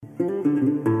Hello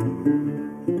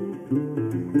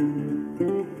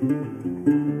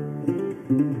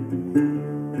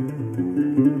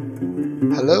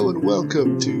and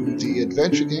welcome to the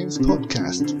Adventure Games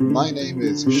podcast. My name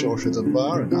is Shorter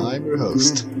Dunbar and I'm your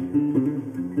host.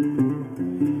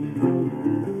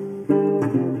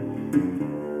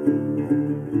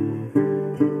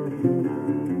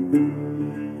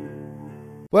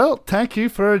 Well, thank you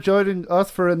for joining us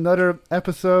for another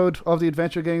episode of the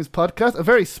Adventure Games podcast. A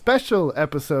very special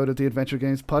episode of the Adventure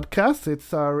Games podcast.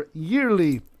 It's our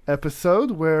yearly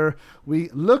episode where we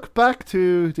look back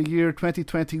to the year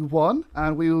 2021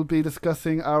 and we will be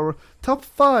discussing our top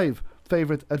 5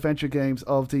 favourite adventure games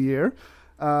of the year.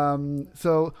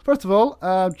 So, first of all,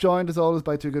 I'm joined as always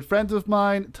by 2 good friends of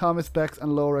mine, Thomas Becks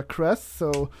and Laura Kress.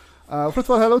 So, first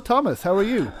of all, hello Thomas, how are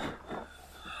you?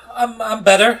 I'm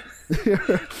better.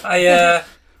 I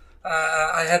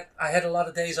had a lot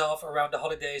of days off around the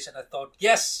holidays, and I thought,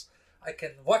 yes, I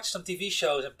can watch some TV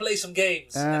shows and play some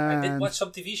games. And I did watch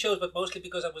some TV shows, but mostly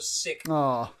because I was sick.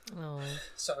 Oh.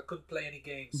 So I couldn't play any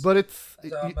games. But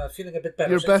so I'm feeling a bit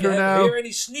better. You're so better if you now. hear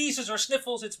any sneezes or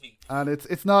sniffles, it's me. And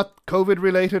it's not COVID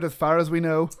related as far as we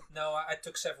know. No, I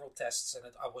took several tests and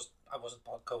I wasn't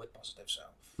COVID positive. So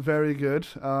very good.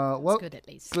 Well, that's good at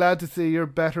least. Glad to see you're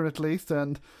better at least.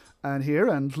 And here.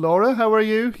 And Laura, how are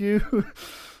you?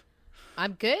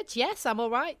 I'm good. Yes, I'm all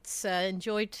right.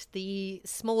 Enjoyed the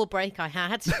small break I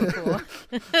had before.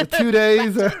 The 2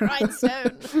 days.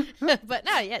 Grindstone. But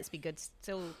no, yeah, it's been good.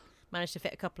 Still managed to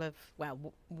fit a couple of,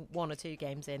 1 or 2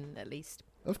 games in at least.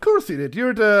 Of course you did.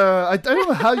 You're the. I don't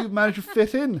know how you managed to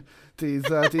fit in these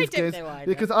games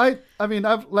because I mean,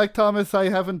 I've like Thomas. I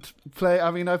haven't played. I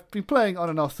mean, I've been playing on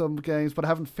and off some games, but I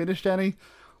haven't finished any.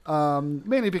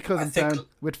 Mainly because I'm down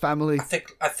with family.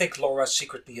 I think Laura's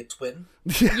secretly a twin.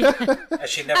 As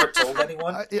she never told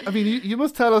anyone. I mean, you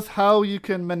must tell us how you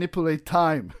can manipulate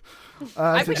time.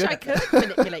 I wish I could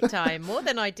manipulate time more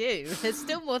than I do. There's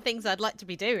still more things I'd like to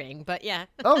be doing, but yeah.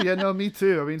 Oh yeah, no, me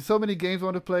too. I mean, so many games I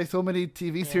want to play, so many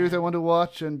TV series I want to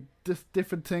watch, and just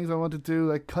different things I want to do,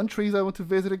 like countries I want to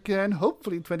visit again.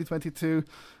 Hopefully in 2022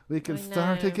 we can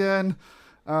start again.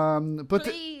 But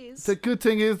the good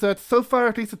thing is that so far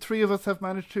at least the 3 of us have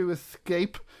managed to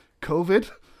escape COVID.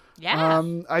 Yeah.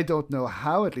 I don't know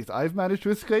how, at least I've managed to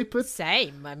escape it.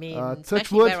 Same. I mean,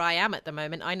 especially where I am at the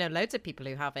moment, I know loads of people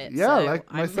who have it. Yeah, so like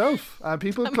myself. And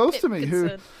people close to me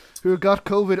who got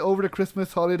COVID over the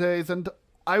Christmas holidays. And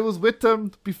I was with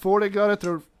them before they got it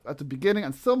or at the beginning.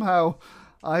 And somehow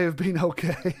I have been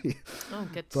okay. Oh,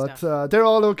 good but, stuff. But they're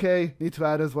all okay, need to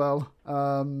add as well.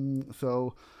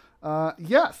 So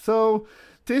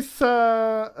this,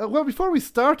 before we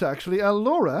start actually,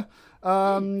 Laura,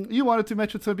 you wanted to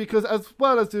mention something because as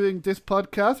well as doing this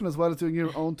podcast and as well as doing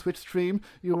your own Twitch stream,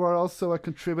 you are also a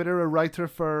contributor, a writer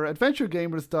for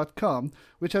AdventureGamers.com,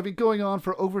 which have been going on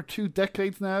for over 2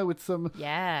 decades now with some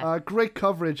great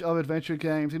coverage of adventure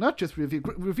games. And not just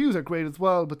reviews are great as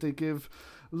well, but they give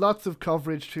lots of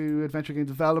coverage to adventure game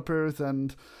developers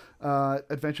and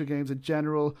adventure games in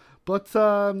general. But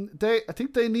I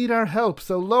think they need our help.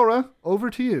 So Laura,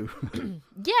 over to you.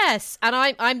 Yes, and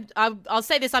I'll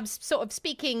say this. I'm sort of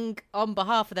speaking on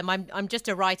behalf of them. I'm just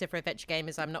a writer for Adventure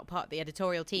Gamers. I'm not part of the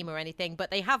editorial team or anything. But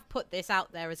they have put this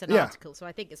out there as an article, so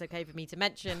I think it's okay for me to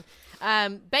mention.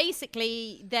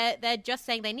 Basically, they're just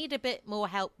saying they need a bit more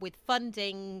help with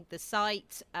funding the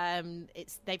site.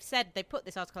 They've put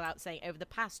this article out saying over the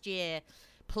past year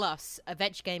plus,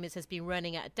 Adventure Gamers has been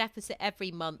running at a deficit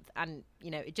every month, and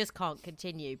it just can't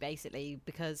continue basically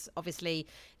because obviously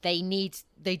they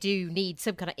do need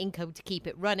some kind of income to keep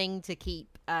it running, to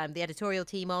keep the editorial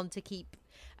team on, to keep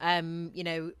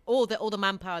all the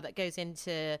manpower that goes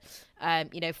into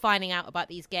finding out about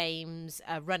these games,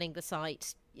 running the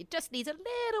site. It just needs a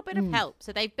little bit of help.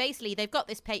 So they've got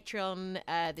this Patreon,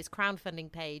 this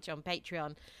crowdfunding page on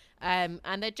Patreon.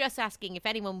 And they're just asking if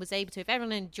anyone was able to, if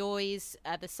everyone enjoys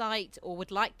the site or would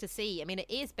like to see. I mean, it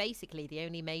is basically the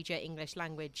only major English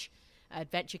language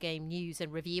adventure game news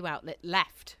and review outlet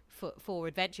left for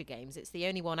adventure games. It's the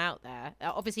only one out there.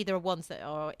 Obviously, there are ones that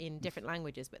are in different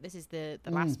languages, but this is the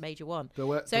last major one.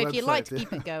 So if you'd like to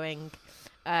keep it going,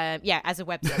 as a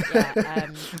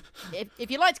website,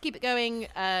 if you'd like to keep it going,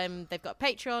 they've got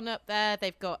Patreon up there.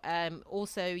 They've got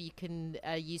also you can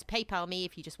use PayPal Me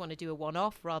if you just want to do a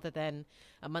one-off rather than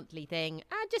a monthly thing.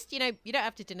 And just you don't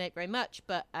have to donate very much,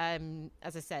 but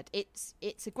as I said, it's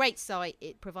a great site.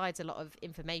 It provides a lot of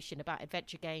information about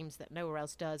adventure games that nowhere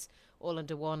else does, all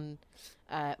under one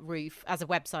roof as a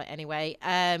website anyway.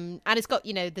 And it's got,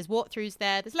 there's walkthroughs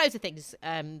there. There's loads of things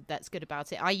that's good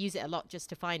about it. I use it a lot just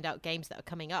to find out games that are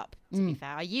coming up, to be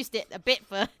fair. I used it a bit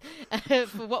for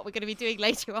for what we're going to be doing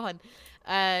later on.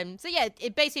 So yeah,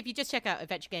 basically if you just check out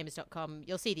adventuregamers.com,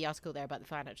 you'll see the article there about the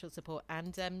financial support.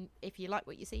 And if you like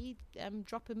what you see,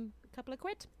 drop them a couple of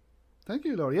quid. Thank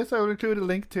you, Laura. Yes, I will include a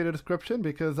link to the description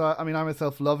because, I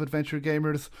myself love Adventure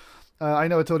Gamers. I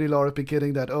know it's only Laura at the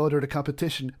beginning that, they're the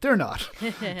competition. They're not.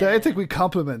 I think we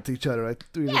complement each other. I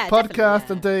do the podcast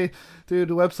and they do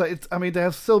the website. They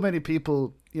have so many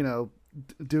people,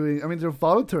 doing. They're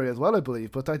voluntary as well, I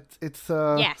believe. But it's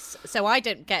yes. So I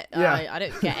don't get. I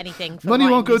don't get anything. For money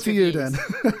won't go to reviews. you then.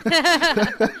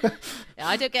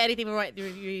 I don't get anything for writing the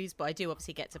reviews, but I do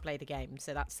obviously get to play the game.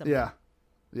 So that's something. Yeah.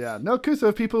 Yeah, no, cool. So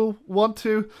if people want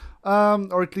to,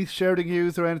 or at least share the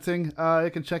news or anything,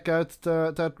 you can check out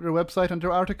their website and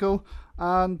their article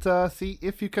and see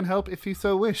if you can help if you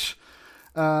so wish.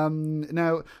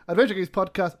 Now, Adventure Games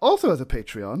Podcast also has a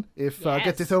Patreon. If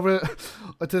get this over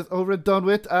and done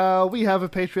with, we have a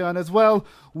Patreon as well.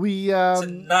 It's a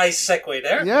nice segue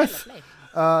there. Yes.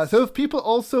 So if people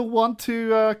also want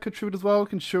to contribute as well,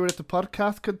 ensure that the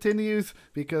podcast continues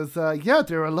because,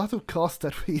 there are a lot of costs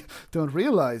that we don't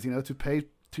realize, to pay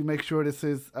to make sure this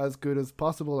is as good as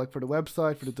possible, like for the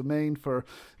website, for the domain, for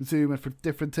Zoom and for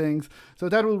different things. So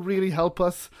that will really help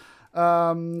us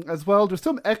as well. There's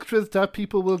some extras that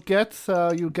people will get.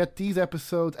 You'll get these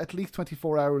episodes at least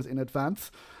 24 hours in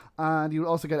advance. And you'll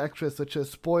also get extras such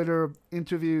as spoiler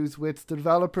interviews with the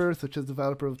developers, such as the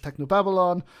developer of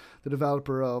Technobabylon, the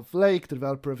developer of Lake, the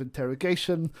developer of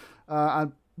Interrogation,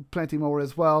 and plenty more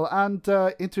as well. And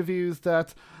interviews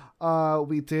that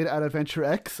we did at Adventure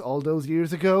X all those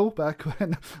years ago, back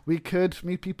when we could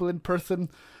meet people in person.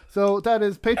 So that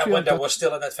is Patreon. And when there was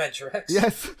still an Adventure X.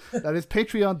 Yes, that is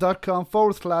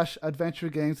patreon.com/Adventure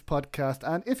Games Podcast.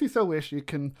 And if you so wish, you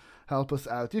can help us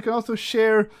out. You can also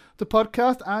share the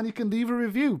podcast and you can leave a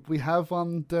review. We have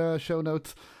on the show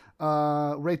notes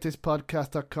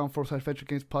ratethispodcast.com/Adventure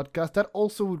Games Podcast. That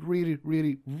also would really,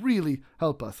 really, really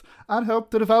help us and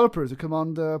help the developers who come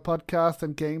on the podcast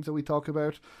and games that we talk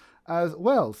about as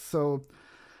well. So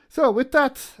with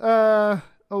that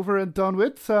over and done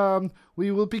with,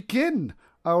 we will begin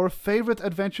our favorite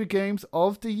adventure games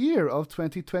of the year of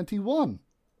 2021.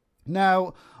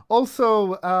 Now,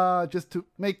 also, just to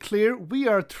make clear, we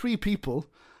are 3 people.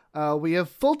 We have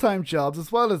full-time jobs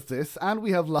as well as this, and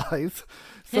we have lives.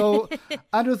 So,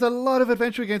 and there's a lot of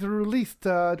adventure games that were released.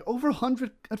 Over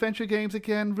 100 adventure games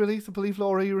again released. I believe,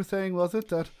 Laura, you were saying, was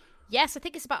it? Yes, I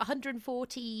think it's about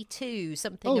 142,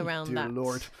 something around that. Oh, dear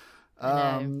Lord.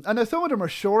 And now some of them are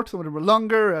short, some of them are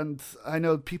longer, and I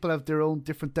know people have their own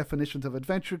different definitions of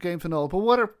adventure games and all, but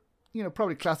what are,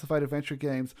 probably classified adventure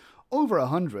games? Over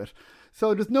 100.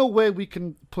 So there's no way we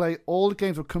can play all the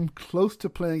games or come close to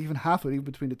playing even half of it, even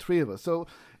between the 3 of us. So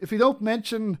if you don't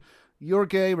mention your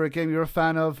game or a game you're a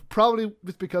fan of, probably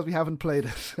it's because we haven't played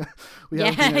it. We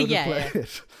haven't been able to play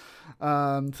it.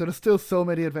 So there's still so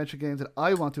many adventure games that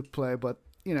I want to play, but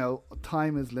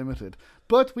time is limited.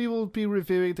 But we will be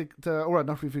reviewing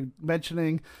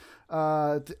mentioning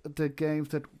the games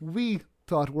that we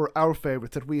thought were our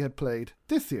favorites that we had played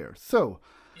this year. So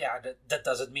yeah, that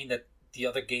doesn't mean that the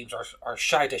other games are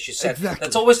shite, as you said. Exactly.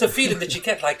 That's always the feeling that you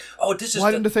get, like, oh, this is...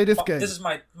 Why didn't they say this game? This is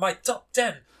my top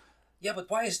 10. Yeah, but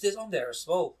why is this on there?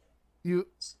 Well,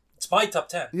 it's my top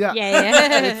 10. Yeah.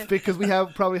 It's because we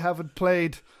probably haven't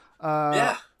played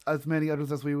as many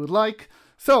others as we would like.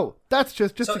 So that's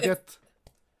just to get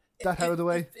that out of the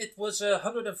way. It was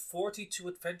 142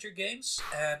 adventure games,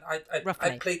 and I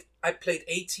played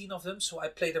 18 of them, so I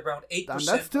played around 8%. And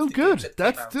that's still good.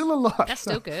 That's still a lot. That's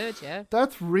still good, yeah.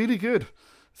 That's really good.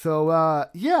 So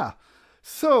yeah.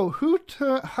 So who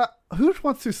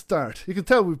wants to start? You can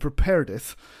tell we prepared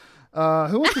this.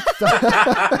 Who wants to start?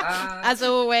 As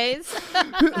always.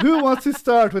 who wants to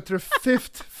start with their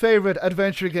 5th favorite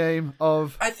adventure game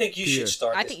of I think you should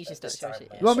start. I think you should start.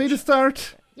 You want me to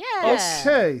start? Yes.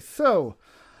 Okay, so,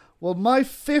 my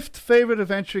 5th favorite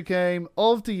adventure game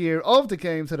of the year, of the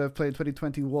games that I've played in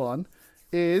 2021,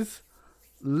 is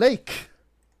Lake.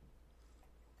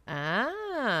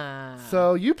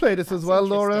 So you played this as well,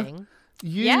 Laura.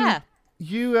 You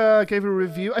gave a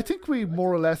review. I think we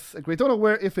more or less agree. Don't know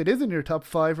if it is in your top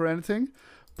 5 or anything,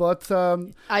 but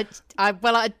when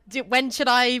should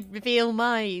I reveal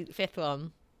my 5th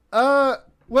one?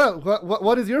 Well,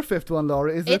 what is your 5th one,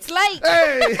 Laura? It's Lake.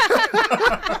 Hey!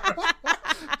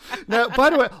 Now, by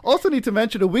the way, also need to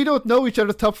mention that we don't know each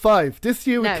other's top 5. This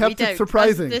year we kept it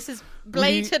surprising. This is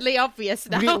blatantly obvious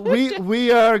now.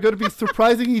 We are going to be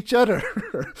surprising each other.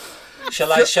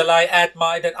 Shall I add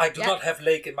that I do not have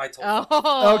Lake in my top?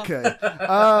 Oh. Okay.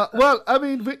 Well,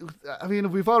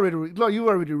 we've already you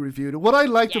already reviewed it. What I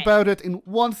liked about it, in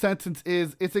one sentence,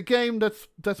 is it's a game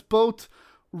that's both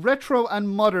retro and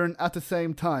modern at the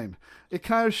same time. It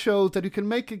kind of shows that you can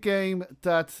make a game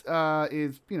that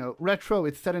is, retro.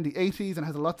 It's set in the 80s and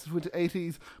has a lot to do with the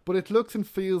 80s, but it looks and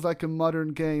feels like a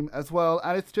modern game as well.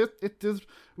 And it does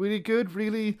really good,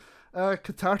 really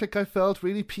cathartic, I felt,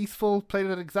 really peaceful. Played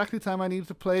it at exactly the time I needed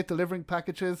to play it, delivering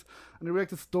packages, and I really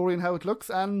liked the story and how it looks.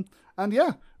 And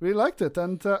yeah, really liked it.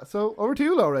 And so over to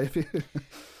you, Laura.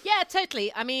 Yeah,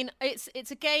 totally. I mean, it's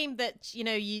a game that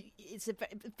it's a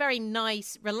very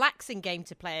nice, relaxing game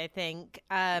to play, I think.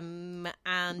 And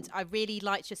I really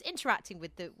liked just interacting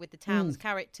with the town's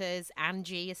characters.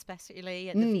 Angie, especially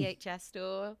at the VHS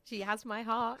store, she has my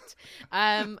heart.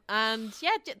 And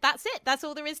yeah, that's it. That's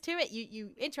all there is to it.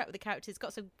 You interact with the characters. It's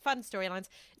got some fun storylines.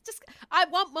 I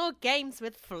want more games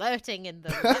with flirting in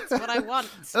them. That's what I want.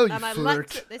 And I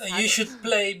liked it this time. You should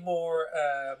play more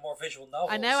visual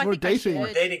novels. I know. I More think dating. I More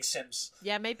should. dating sims.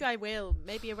 Yeah, maybe I will.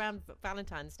 Maybe around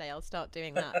Valentine's Day I'll start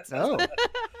doing that. Oh.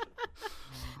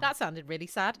 That sounded really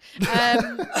sad.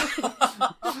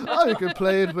 Oh, you could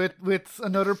play it with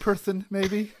another person,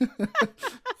 maybe.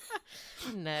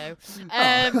 No.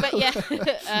 But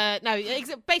yeah, no,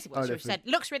 basically what you said.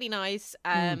 Looks really nice,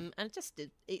 and just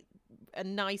a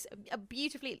nice, a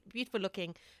beautiful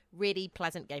looking, really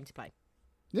pleasant game to play.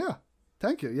 Yeah,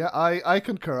 thank you. Yeah, I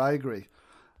concur. I agree.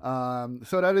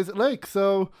 So that is Lake.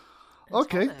 So,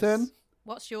 okay, Thomas, then.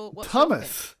 What's your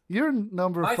Thomas, you're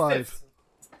number My 5. fifth.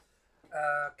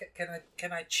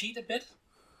 Can I cheat a bit?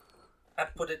 And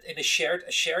put it in a shared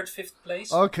fifth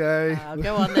place. Okay.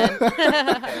 Go on then.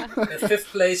 In fifth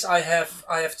place, I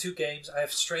have 2 games. I have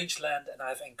Strangeland and I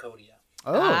have Encodia.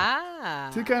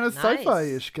 Oh, 2 kind of nice.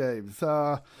 sci-fi-ish games.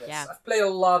 Yes, Yeah. I've played a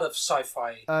lot of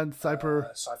sci-fi And sci-fi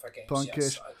games. punkish.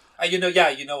 Yes. I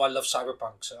love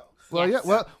cyberpunk. So Well, Yes.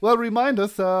 yeah. Well, remind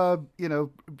us,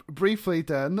 briefly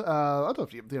then. I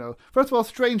don't know. First of all,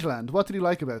 Strangeland. What did you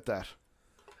like about that?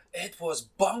 it was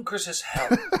bonkers as hell.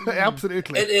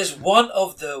 Absolutely. It is one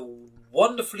of the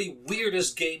wonderfully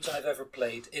weirdest games I've ever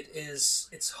played.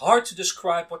 It's hard to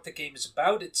describe what the game is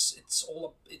about. It's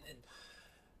all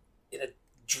in a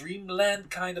dreamland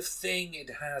kind of thing.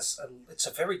 It's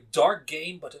a very dark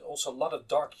game, but also a lot of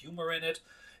dark humor in it.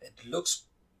 It looks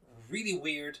really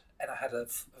weird, and I had a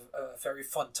very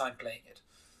fun time playing it.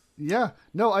 Yeah.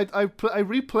 No, I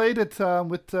replayed it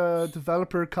with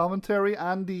developer commentary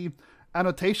and the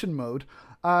annotation mode,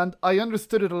 and I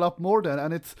understood it a lot more then,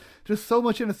 and it's just so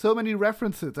much in it, so many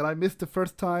references that I missed the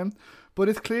first time, but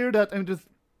it's clear that there's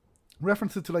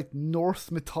references to like Norse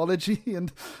mythology,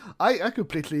 and I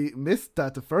completely missed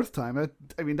that the first time.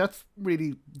 I mean, that's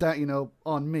really that,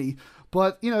 on me,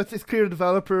 but it's clear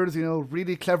developers,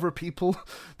 really clever people,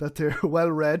 that they're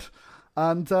well read,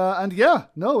 and yeah,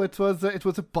 no, it was a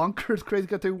bonkers crazy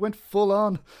game. They went full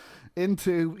on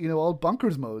into all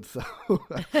bonkers mode. So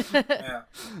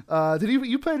Yeah. did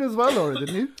you played as well, Laura,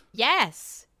 didn't you?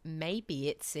 Yes. Maybe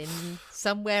it's in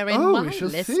somewhere in my we shall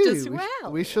list see. as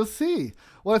well. We shall see.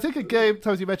 Well, I think a game,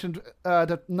 Thomas, you mentioned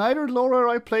that neither Laura or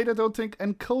I played, I don't think,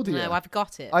 Encodia. No, I've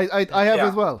got it. I have Yeah.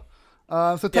 as well. So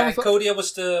Yeah, Thomas, Encodia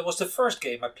was the first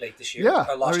game I played this year.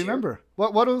 yeah, last I remember. Year.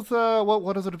 What is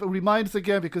it? Remind us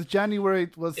again, because January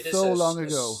was It is so a- long a-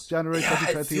 ago. January Yeah,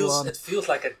 2021. it feels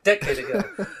like a decade ago.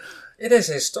 It is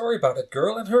a story about a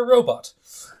girl and her robot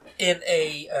in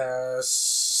a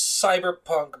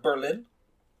cyberpunk Berlin.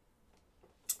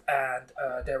 And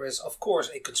there is, of course,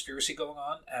 a conspiracy going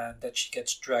on, and that she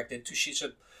gets dragged into. She's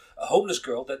a homeless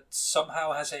girl that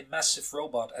somehow has a massive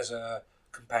robot as a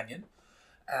companion.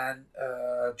 And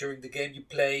during the game, you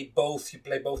play both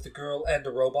the girl and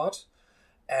the robot.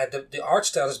 And the art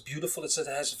style is beautiful. It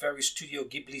has a very Studio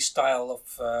Ghibli style of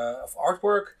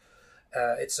artwork.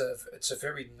 It's a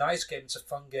very nice game. It's a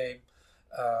fun game,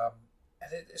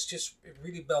 and it's just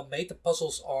really well made. The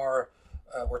puzzles were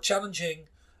challenging.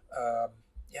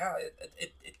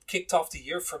 It kicked off the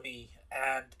year for me,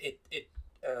 and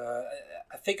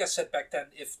I think I said back then,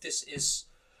 if this is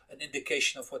an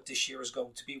indication of what this year is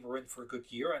going to be, we're in for a good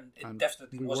year, and it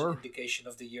definitely was an indication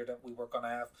of the year that we were going to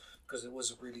have, because it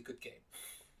was a really good game.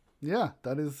 Yeah,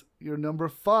 that is your number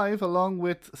 5, along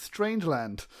with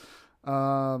Strangeland.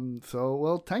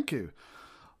 Thank you.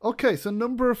 Okay, so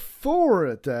number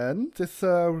 4 then. This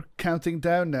we're counting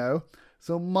down now.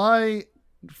 So my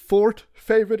 4th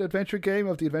favorite adventure game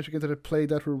of the adventure games that I played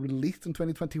that were released in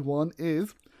 2021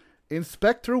 is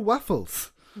Inspector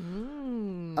Waffles.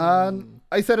 And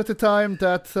I said at the time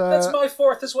that That's my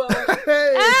 4th as well.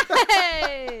 hey!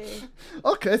 Hey!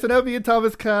 Okay, so now me and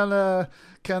Thomas can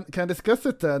discuss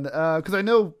it then, because I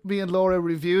know me and Laura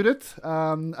reviewed it,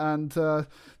 and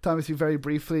Thomas, you very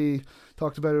briefly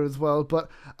talked about it as well. But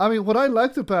I mean, what I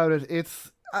liked about it,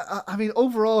 I mean,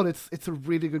 overall, it's a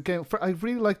really good game. I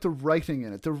really like the writing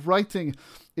in it. The writing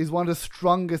is one of the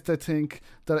strongest, I think,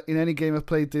 that in any game I've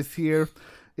played this year.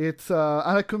 It's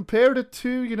and I compared it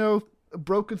to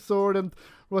Broken Sword and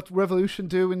what Revolution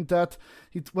do, in that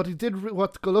what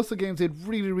Goloso Games did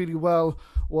really, really well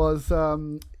was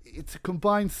it's a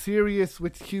combined serious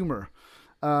with humor.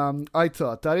 I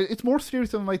thought that it's more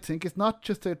serious than I might think. It's not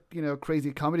just a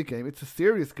crazy comedy game. It's a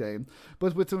serious game,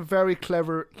 but with some very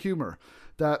clever humor.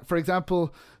 That, for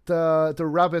example, the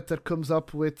rabbit that comes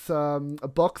up with a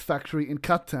box factory in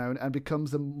Cat Town and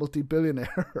becomes a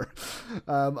multi-billionaire,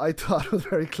 I thought was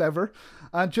very clever.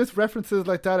 And just references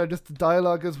like that, and just the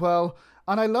dialogue as well.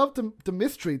 And I loved the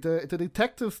mystery. The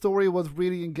detective story was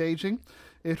really engaging.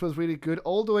 It was really good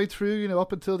all the way through,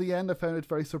 up until the end. I found it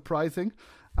very surprising.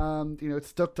 It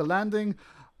stuck the landing.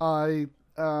 I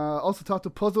also thought the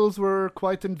puzzles were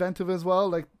quite inventive as well.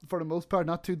 Like, for the most part,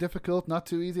 not too difficult, not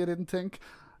too easy, I didn't think.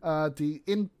 The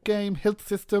in-game health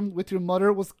system with your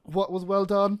mother was well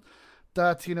done.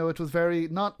 That, it was very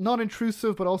not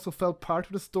intrusive, but also felt part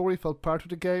of the story, felt part of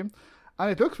the game.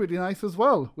 And it looks really nice as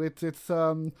well. With its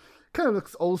kind of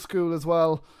looks old school as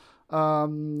well.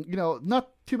 Not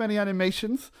too many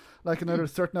animations like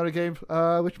certain other game,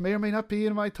 which may or may not be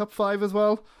in my top 5 as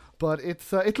well. But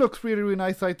it looks really, really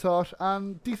nice, I thought,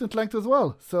 and decent length as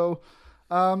well. So,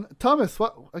 Thomas,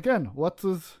 what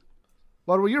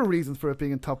were your reasons for it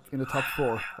being in the top 4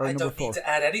 or I number 4? I don't need to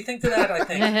add anything to that. I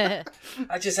think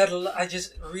I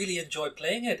just really enjoyed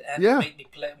playing it, and it made me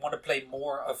want to play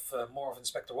more of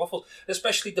Inspector Waffles,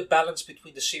 especially the balance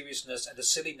between the seriousness and the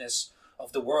silliness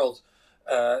of the world.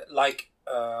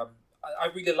 I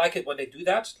really like it when they do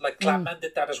that. Like Clapman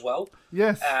did that as well.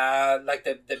 Yes. Like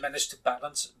they managed to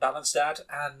balance that,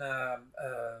 and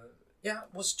it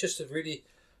was just a really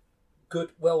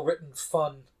good, well written,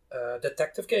 fun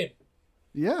detective game.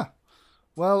 Yeah.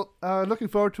 Well, looking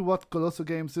forward to what Goloso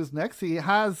Games is next. He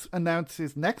has announced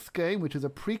his next game, which is a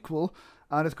prequel,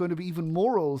 and it's going to be even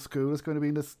more old school. It's going to be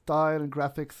in the style and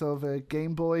graphics of a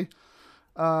Game Boy,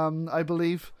 I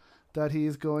believe, that he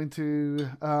is going to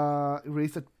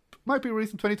release. It might be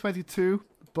released in 2022,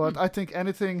 but I think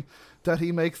anything that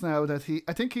he makes now, I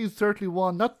think he's certainly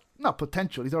one, not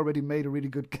potential, he's already made a really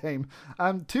good game.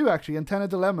 And 2, actually, Antenna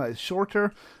Dilemma is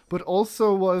shorter, but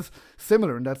also was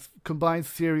similar, and that combines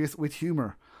serious with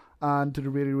humor and did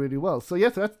really, really well. So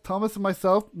yes, that's Thomas and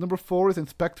myself. Number 4 is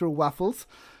Inspector Waffles.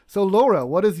 So Laura,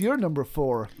 what is your number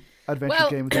 4 adventure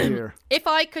game of the year? If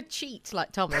I could cheat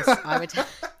like Thomas, I would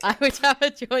have a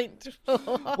joint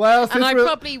 4. Well, and I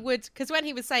probably would, because when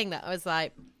he was saying that, I was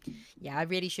like, yeah, I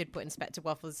really should put Inspector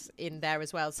Waffles in there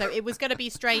as well. So it was going to be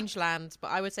Strangeland,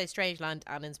 but I would say Strangeland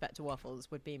and Inspector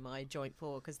Waffles would be my joint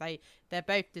 4, because they're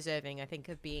both deserving, I think,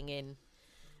 of being in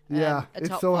a it's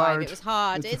top so 5. hard. It was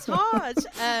hard. It's hard.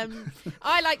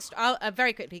 I like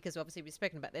very quickly, because obviously we've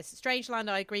spoken about this. Strangeland,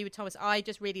 I agree with Thomas. I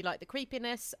just really like the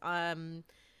creepiness.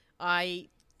 I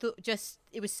thought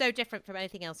it was so different from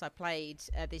anything else I played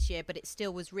this year, but it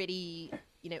still was really,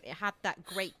 it had that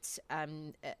great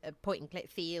point and click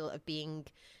feel of being,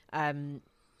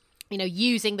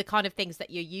 using the kind of things that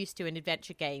you're used to in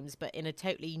adventure games, but in a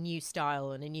totally new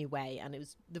style and a new way. And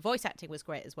the voice acting was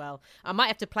great as well. I might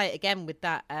have to play it again with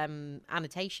that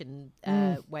annotation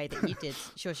way that you did,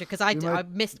 Sure, because I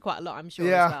missed quite a lot, I'm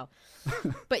sure, as well.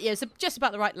 But yeah, so just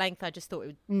about the right length. I just thought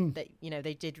it would, that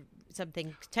they did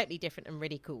something totally different and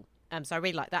really cool. So I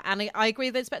really like that, and I agree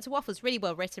that Inspector Waffles really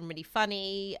well written, really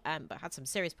funny, but had some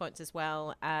serious points as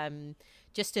well.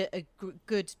 Just a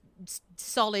good,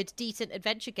 solid, decent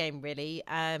adventure game, really.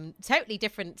 Totally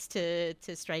different to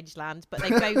Strangeland, but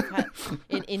they both had,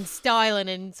 in style and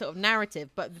in sort of narrative,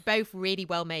 but both really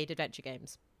well made adventure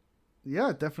games.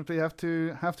 Yeah, definitely have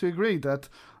to agree that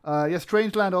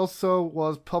Strangeland also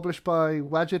was published by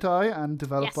Wadjet Eye and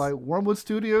developed by Wormwood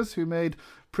Studios, who made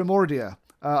Primordia.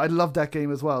 I love that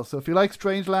game as well. So if you like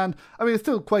Strangeland, I mean, it's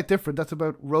still quite different. That's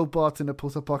about robots in a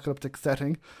post-apocalyptic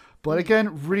setting, but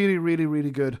again, really, really,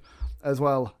 really good as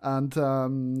well. And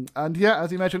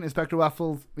as you mentioned, Inspector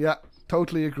Waffles,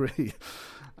 totally agree.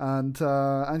 And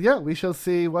we shall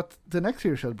see what the next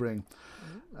year shall bring.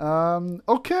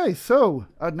 Okay, so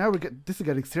now this is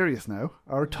getting serious now.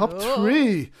 Our top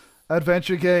 3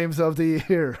 adventure games of the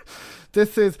year.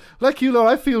 this is like you,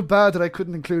 Laura. I feel bad that I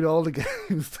couldn't include all the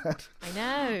games. I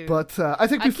know, but I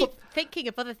think I keep thinking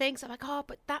of other things. I'm like, oh,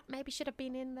 but that maybe should have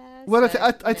been in there. Well,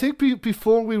 I think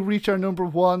before we reach our number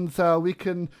ones, we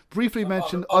can briefly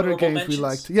mention other games mentions. we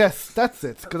liked. Yes, that's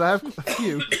it, because I have a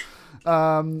few.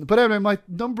 But anyway, my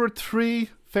number 3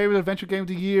 favorite adventure game of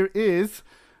the year is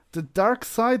The Dark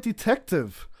Side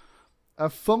Detective, A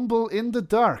Fumble in the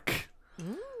Dark.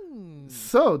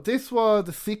 So this was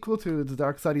the sequel to The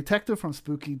Dark Side Detective from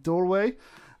Spooky Doorway,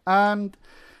 and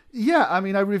yeah, I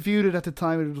mean, I reviewed it at the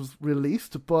time it was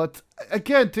released, but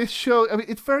again, this show, I mean,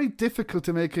 it's very difficult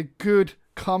to make a good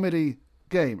comedy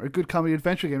game or a good comedy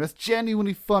adventure game that's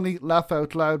genuinely funny, laugh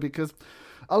out loud, because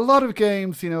a lot of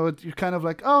games, you're kind of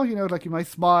like, oh, like you might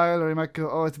smile or you might go,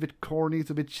 oh, it's a bit corny, it's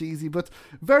a bit cheesy, but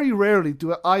very rarely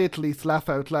do I at least laugh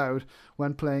out loud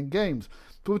when playing games.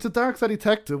 But with The Dark Side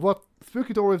Detective, what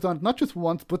Spooky Doorway have done, not just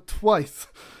once, but twice,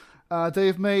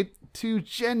 they've made 2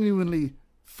 genuinely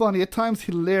funny, at times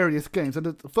hilarious games. And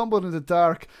the Fumble in the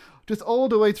Dark, just all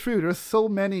the way through, there's so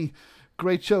many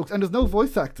great jokes. And there's no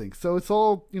voice acting. So it's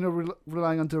all,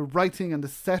 relying on the writing and the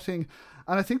setting.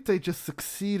 And I think they just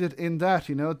succeeded in that,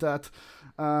 that,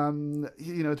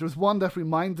 there was one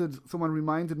that someone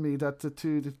reminded me that the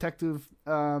 2 detective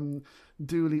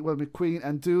Dooley, McQueen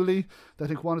and Dooley, that I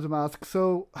think one of them asked,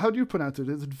 so how do you pronounce it?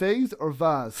 Is it vase or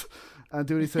vase? And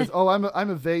Dooley says, oh, I'm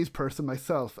a vase person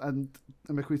myself. And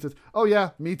McQueen says, oh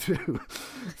yeah, me too.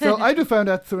 So I just found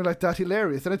that something like that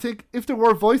hilarious. And I think if there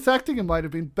were voice acting, it might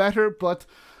have been better, but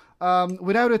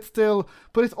without it still,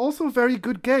 but it's also a very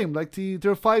good game. Like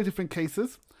there are 5 different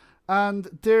cases,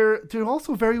 and they're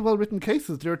also very well written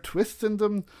cases. There are twists in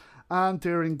them, and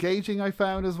they're engaging, I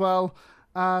found, as well.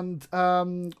 And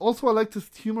also I like this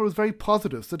humor was very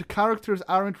positive. So the characters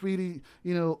aren't really,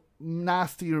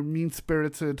 nasty or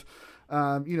mean-spirited.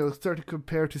 Start to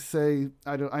compare to, say,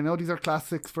 I know these are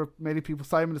classics for many people,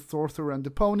 Simon the Sorcerer and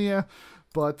Deponia,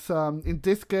 but in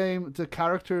this game, the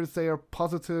characters, they are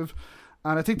positive.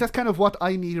 And I think that's kind of what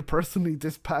I needed personally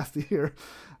this past year.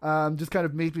 Just kind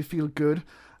of made me feel good.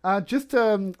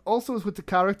 Also with the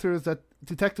characters, that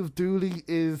Detective Dooley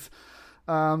is,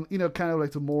 kind of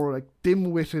like the more like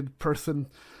dim-witted person.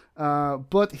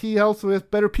 But he also has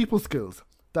better people skills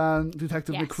than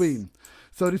Detective McQueen.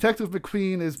 So Detective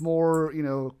McQueen is more,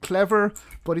 clever,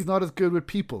 but he's not as good with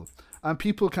people. And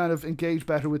people kind of engage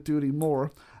better with Dooley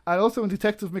more. And also in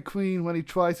Detective McQueen, when he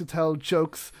tries to tell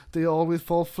jokes, they always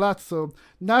fall flat. So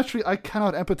naturally, I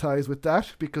cannot empathize with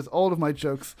that, because all of my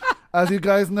jokes, as you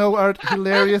guys know, are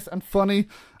hilarious and funny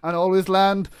and always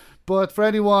land. But for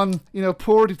anyone,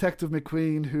 poor Detective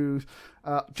McQueen who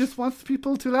just wants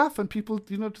people to laugh and people,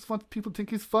 just wants people to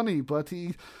think he's funny, but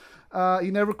he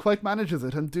never quite manages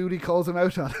it, and Dooley calls him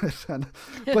out on it.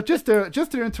 But just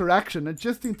their interaction and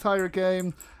just the entire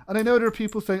game. And I know there are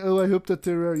people saying, "Oh, I hope that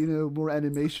there are more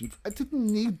animations." I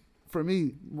didn't need, for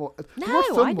me, more. No,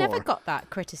 I never got that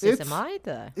criticism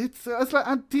either. It's like,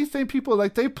 and these same people,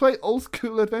 like, they play old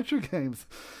school adventure games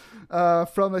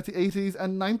from like the 80s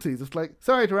and 90s. It's like,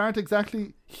 sorry, there aren't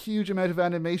exactly huge amount of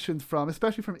animations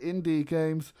especially from indie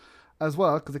games as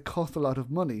well, because it costs a lot of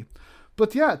money.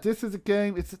 But yeah, this is a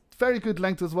game, it's a very good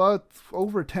length as well. It's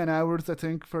over 10 hours, I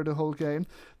think, for the whole game.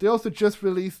 They also just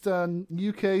released a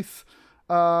new case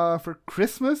for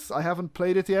Christmas. I haven't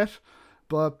played it yet,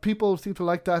 but people seem to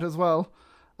like that as well.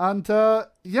 And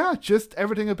just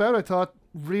everything about it, I thought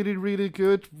really, really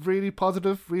good, really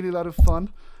positive, really a lot of fun.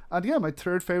 And yeah, my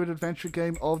 3rd favorite adventure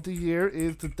game of the year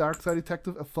is The Dark Side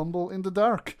Detective, A Fumble in the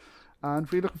Dark.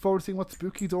 And really looking forward to seeing what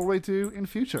Spooky Doorway do in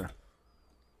future.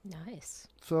 Nice.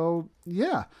 So,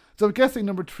 yeah. So I'm guessing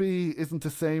number 3 isn't the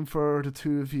same for the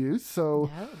 2 of you. So,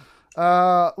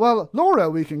 well, Laura,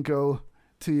 we can go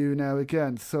to you now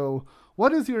again. So,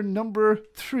 what is your number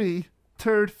 3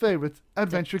 third favorite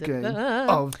adventure game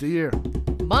of the year?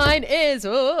 Mine is,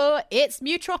 it's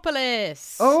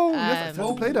Mutropolis. Oh, yes, I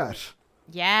haven't played that.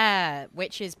 Yeah,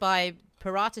 which is by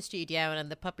Parata Studio, and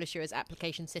the publisher is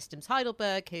Application Systems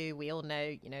Heidelberg, who we all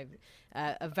know,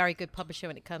 a very good publisher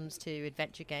when it comes to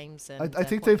adventure games. And I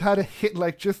think they've had a hit,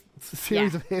 like just a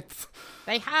series of hits.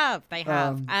 They have.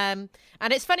 And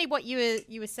it's funny what you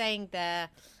were saying there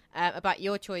about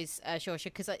your choice, Shorsha,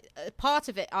 because part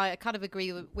of it I kind of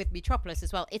agree with Mutropolis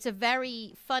as well. It's a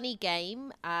very funny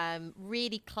game,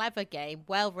 really clever game,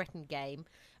 well written game.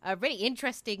 A really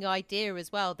interesting idea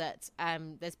as well that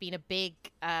there's been a big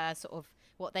sort of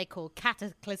what they call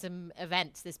cataclysm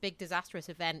event, this big disastrous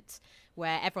event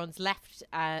where everyone's left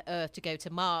Earth to go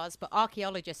to Mars, but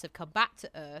archaeologists have come back to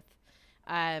Earth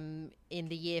in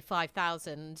the year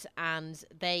 5000, and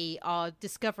they are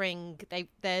discovering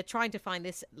they're trying to find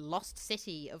this lost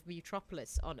city of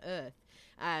Metropolis on Earth.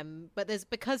 But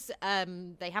because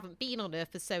they haven't been on Earth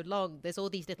for so long, there's all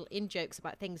these little in-jokes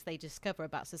about things they discover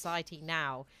about society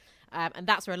now. And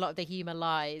that's where a lot of the humour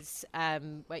lies.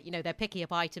 Where, they're picking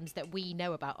up items that we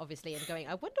know about, obviously, and going,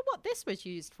 I wonder what this was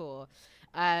used for.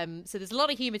 So there's a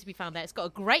lot of humour to be found there. It's got a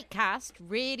great cast,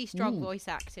 really strong voice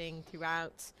acting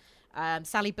throughout.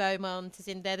 Sally Beaumont is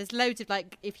in there. There's loads of,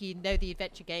 if you know the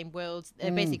adventure game world,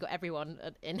 they've basically got everyone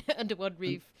in under one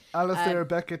roof. Alistair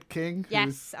Beckett King.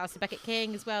 Yes, Alistair Beckett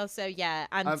King as well. So, yeah.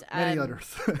 And many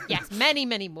others. Yes, many,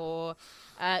 many more.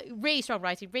 Really strong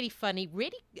writing, really funny,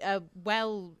 really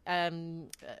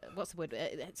what's the word?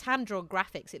 It's hand-drawn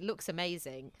graphics. It looks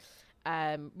amazing.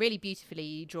 Really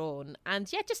beautifully drawn. And,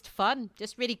 yeah, just fun.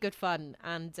 Just really good fun.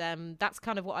 And that's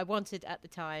kind of what I wanted at the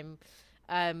time.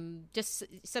 Just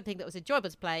something that was enjoyable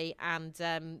to play, and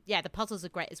the puzzles are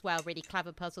great as well, really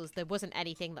clever puzzles. There wasn't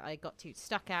anything that I got too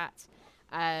stuck at,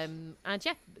 and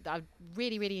yeah, I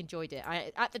really, really enjoyed it.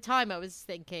 At the time I was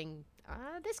thinking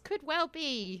this could well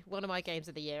be one of my games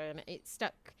of the year, and it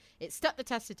stuck the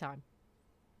test of time.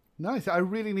 Nice. I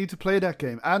really need to play that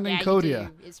game, and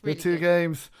Encodia. It's really the two good.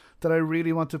 games that I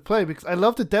really want to play, because I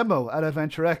love the demo at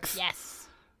Adventure X. Yes.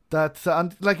 That's,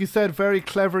 and like you said, very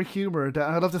clever humor.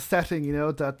 I love the setting,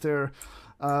 that they're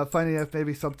finding out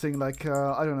maybe something like,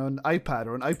 I don't know, an iPad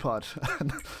or an iPod.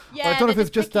 Yeah, I don't know if it's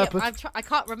just that, but I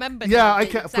can't remember. Yeah, I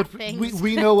can't, but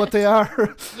we know what they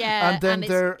are. Yeah, and then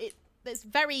there's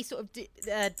very sort of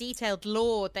detailed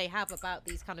lore they have about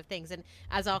these kind of things, and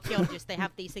as archaeologists, they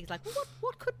have these things like, well,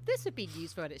 what could this have been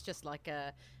used for? And it's just like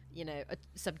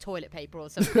some toilet paper or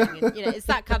something. And, it's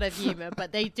that kind of humour,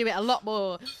 but they do it a lot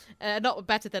more, not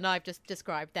better than I've just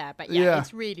described there. But yeah,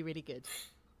 it's really, really good.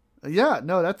 Yeah,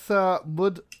 no, that's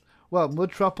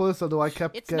Mudtropolis, although I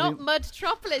kept It's getting... not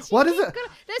Mudtropolis. What is it?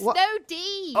 There's no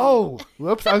D. Oh,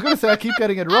 whoops. I was going to say I keep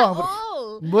getting it wrong. At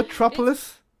all.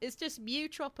 Mudtropolis? It's just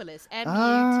Metropolis. Okay,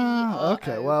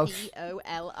 well,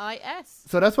 Mutropolis.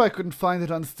 So that's why I couldn't find it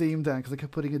on Steam then, because I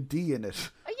kept putting a D in it.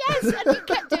 Yes, and he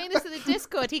kept doing this in the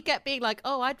Discord. He kept being like,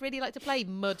 "Oh, I'd really like to play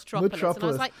Mudtropolis," and I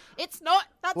was like, "It's not.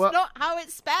 That's not how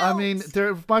it's spelled." I mean,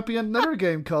 there might be another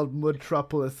game called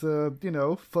Mudtropolis.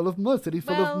 Full of mud, city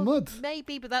full of mud.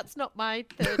 Maybe, but that's not my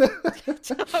third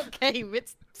game.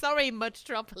 Sorry,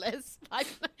 Mudtropolis.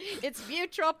 It's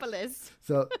Metropolis.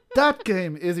 So that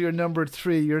game is your number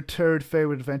 3, your third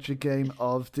favorite adventure game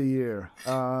of the year.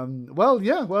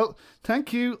 Well,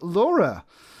 thank you, Laura.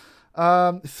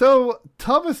 So,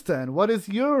 Thomas, then, what is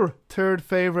your third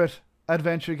favorite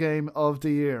adventure game of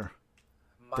the year?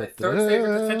 My third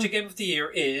favorite adventure game of the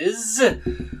year is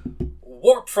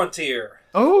Warp Frontier.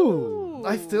 Oh,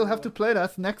 I still have to play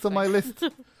that. It's next on my list.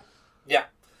 Yeah.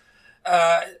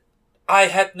 I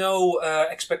had no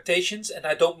expectations, and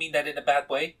I don't mean that in a bad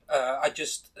way. I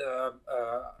just I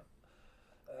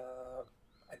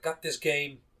got this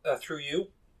game through you,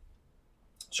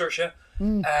 Saoirse.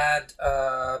 And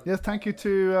yes, thank you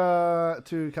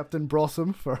to Captain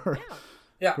Brossum for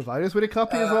providing us with a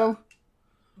copy as well.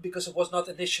 Because it was not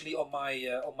initially on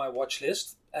my watch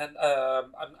list, and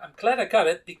I'm glad I got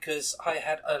it, because I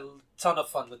had a ton of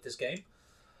fun with this game.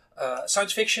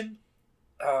 Science fiction,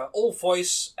 all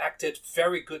voice acted,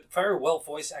 very good, very well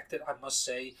voice acted, I must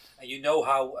say. And you know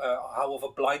how of a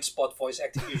blind spot voice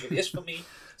acting usually is for me.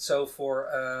 So for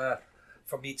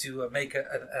me to make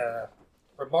a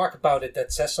remark about it,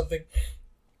 that says something.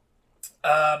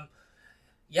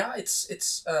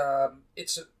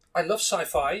 I love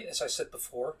sci-fi, as I said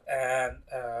before, and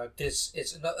this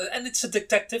is and it's a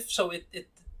detective, so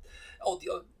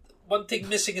one thing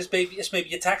missing is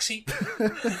maybe a taxi.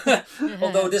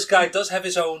 Although this guy does have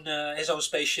his own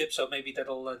spaceship, so maybe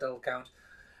that'll count.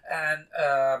 And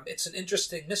it's an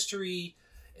interesting mystery.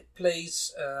 It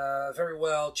plays very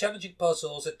well, challenging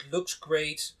puzzles. It looks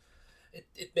great.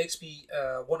 It makes me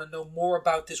want to know more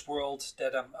about this world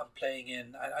that I'm playing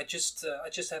in. I just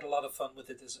had a lot of fun with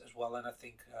it as well, and I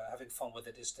think having fun with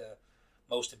it is the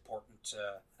most important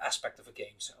aspect of a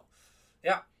game. So,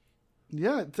 yeah.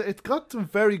 Yeah, it's got some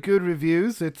very good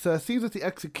reviews. It seems that the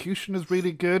execution is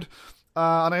really good.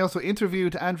 And I also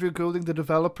interviewed Andrew Goulding, the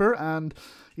developer, and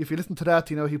if you listen to that,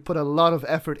 he put a lot of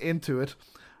effort into it,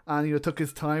 and took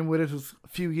his time with it. It was a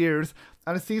few years,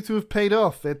 and it seems to have paid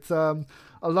off. It's a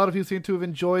lot of you seem to have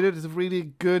enjoyed it. It's a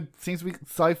really good, seems to be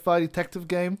sci-fi detective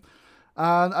game,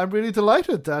 and I'm really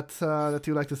delighted that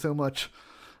you liked it so much.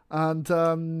 And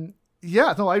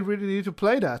I really need to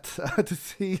play that to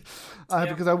see,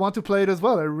 because I want to play it as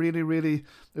well. I really, really,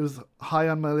 it was high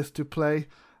on my list to play.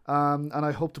 and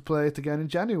I hope to play it again in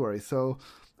January. So,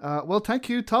 well, thank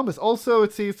you, Thomas. Also,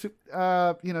 it seems,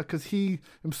 because he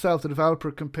himself, the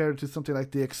developer, compared it to something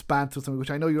like The Expanse or something,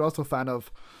 which I know you're also a fan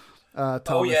of, Thomas.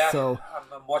 Oh, yeah. So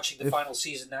I'm watching the final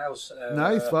season now.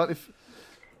 Nice. Well,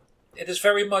 it is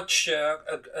very much...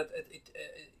 it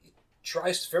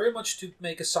tries very much to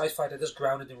make a sci-fi that is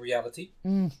grounded in reality.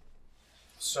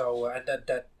 So, and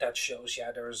that shows,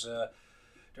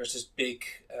 there's this big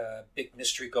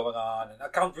mystery going on, and I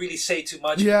can't really say too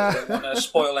much because I don't want to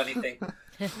spoil anything.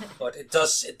 But it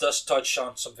does touch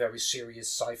on some very serious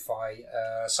sci-fi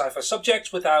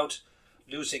subjects without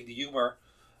losing the humor,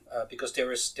 because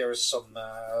there is also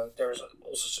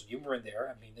some humor in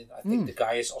there. I mean, I think the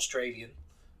guy is Australian.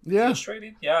 Yeah.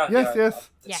 Australian? Yeah. Yes.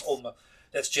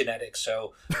 That's genetic,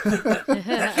 so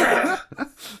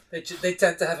they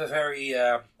tend to have a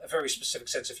very specific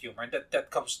sense of humor, and that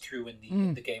comes through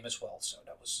in the game as well. So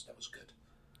that was good.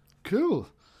 Cool.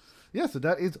 Yeah, so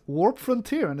that is Warp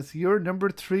Frontier, and it's your number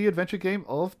 3 adventure game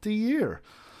of the year.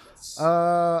 Yes.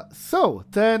 So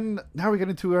then now we get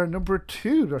into our number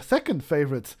 2, our second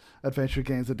favorite adventure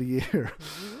games of the year.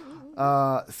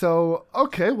 My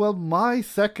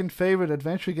second favorite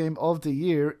adventure game of the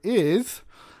year is,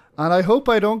 and I hope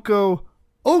I don't go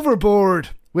overboard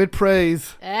with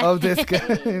praise of this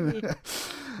game.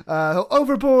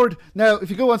 Overboard. Now, if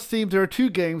you go on Steam, there are 2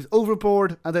 games,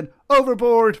 Overboard and then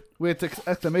Overboard with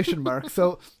exclamation mark.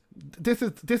 So this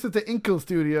is the Inkle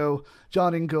studio.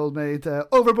 John Ingle made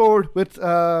Overboard with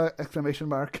exclamation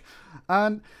mark.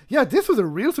 And yeah, this was a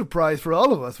real surprise for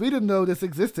all of us. We didn't know this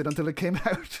existed until it came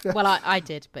out. Well, I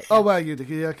did, but oh well, you did,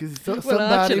 yeah, because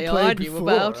somebody played I knew before.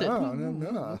 about it. Oh,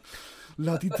 no.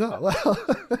 La-di-da.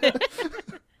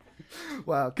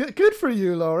 Wow, good for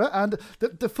you, Laura. And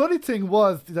the funny thing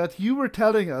was that you were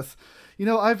telling us,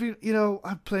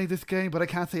 I'm playing this game, but I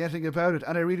can't say anything about it,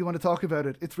 and I really want to talk about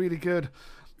it. It's really good.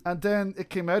 And then it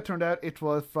came out, turned out it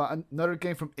was another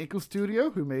game from Inkle Studio,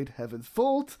 who made Heaven's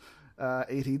Vault,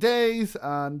 80 Days,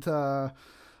 and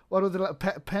what was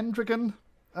it, Pendragon?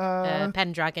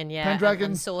 Pendragon, yeah.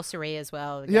 Pendragon. And Sorcery as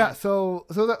well. Yeah, so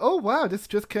that, oh wow, this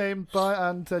just came by,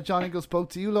 and John Ingle spoke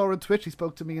to you, Laura, on Twitch. He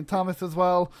spoke to me and Thomas as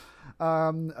well,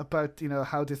 about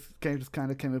how this game just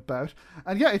kind of came about.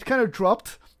 And yeah, it kind of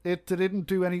dropped. It didn't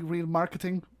do any real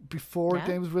marketing before the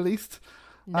game was released.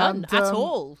 None at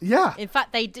all. Yeah. In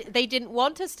fact, they didn't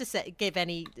want us to give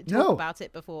any talk about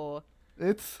it before.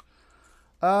 It's,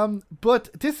 but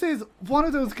this is one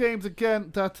of those games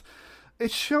again that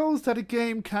it shows that a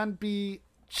game can be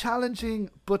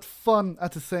challenging but fun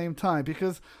at the same time,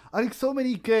 because I think so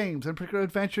many games, in particular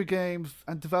adventure games,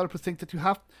 and developers think that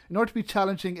in order to be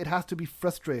challenging, it has to be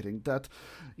frustrating, that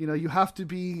you have to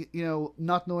be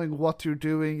not knowing what you're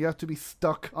doing, you have to be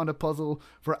stuck on a puzzle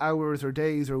for hours or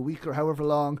days or a week or however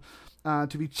long,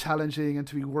 to be challenging and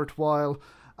to be worthwhile.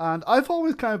 And I've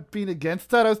always kind of been against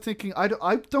that. I was thinking, I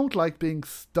don't like being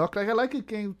stuck. Like, I like a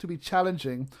game to be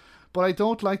challenging, but I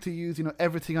don't like to use,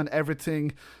 everything on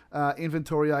everything,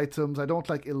 inventory items. I don't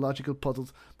like illogical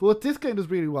puzzles. But what this game does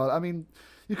really well, I mean,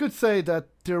 you could say that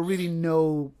there are really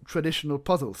no traditional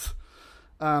puzzles.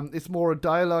 It's more a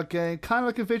dialogue game, kind of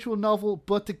like a visual novel,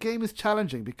 but the game is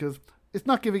challenging because it's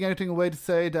not giving anything away to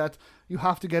say that you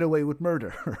have to get away with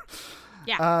murder.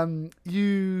 Yeah.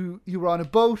 You were on a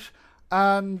boat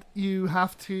and you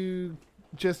have to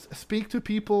just speak to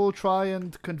people, try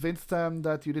and convince them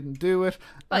that you didn't do it.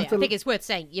 Oh, yeah, I think it's worth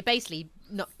saying you basically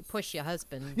not push your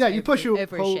husband. Yeah, you push your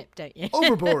over a ship, don't you?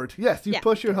 Overboard. Yes, you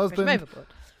push your husband push him overboard.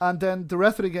 And then the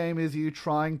rest of the game is you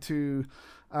trying to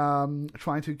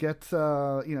get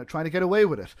away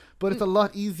with it. But it's a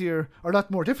lot easier, or a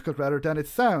lot more difficult rather, than it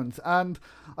sounds. And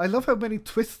I love how many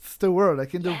twists there were.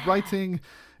 Like in the writing,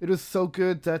 it was so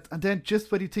good that, and then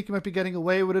just when you think you might be getting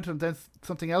away with it, and then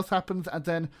something else happens, and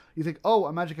then you think, oh,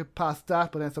 I managed to get past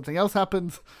that, but then something else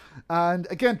happens. And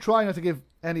again, try not to give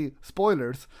any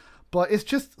spoilers, but it's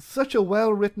just such a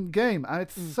well-written game, and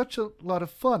it's such a lot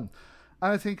of fun.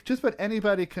 And I think just about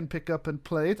anybody can pick up and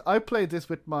play it. I played this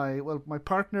with my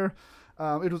partner.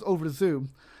 It was over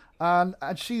Zoom, and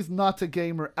she's not a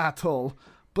gamer at all,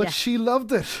 but she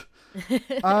loved it.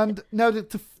 And now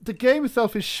the game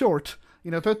itself is short.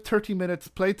 About 30 minutes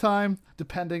playtime,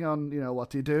 depending on,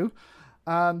 what you do.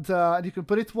 And you can,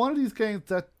 but it's one of these games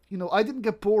that, I didn't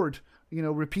get bored,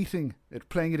 repeating it,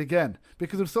 playing it again,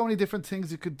 because there's so many different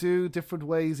things you could do, different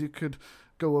ways you could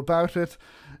go about it.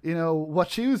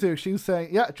 What she was doing, she was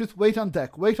saying, just wait on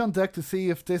deck to see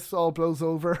if this all blows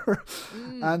over.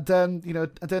 And then,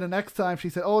 the next time she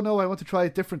said, oh no, I want to try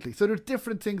it differently. So there's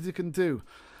different things you can do.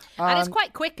 And it's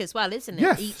quite quick as well, isn't it?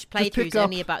 Yes, Each playthrough is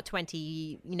only about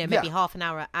 20, maybe half an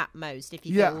hour at most if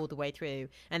you go all the way through.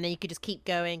 And then you could just keep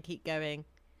going.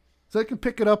 So you can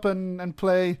pick it up and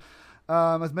play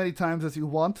as many times as you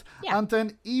want. Yeah. And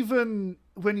then even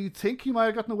when you think you might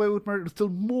have gotten away with murder, there's still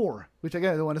more, which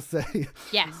again I don't want to say.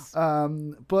 Yes.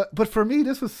 But for me,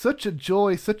 this was such a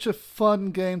joy, such a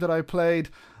fun game that I played,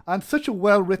 and such a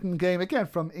well-written game, again,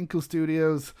 from Inkle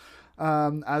Studios,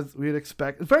 as we'd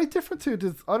expect. Very different to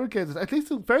the other games, at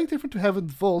least very different to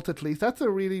Heaven's Vault, at least. That's a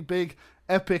really big,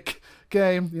 epic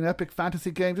game, epic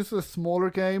fantasy game. This is a smaller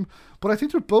game, but I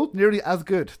think they're both nearly as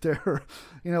good. They're,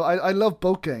 I love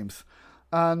both games.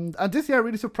 And this year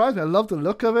really surprised me. I love the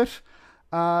look of it.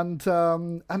 And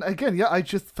again, I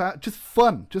just found just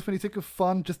fun. Just when you think of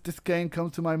fun, just this game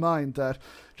comes to my mind that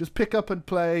just pick up and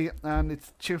play, and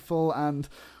it's cheerful and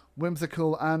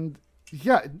whimsical. And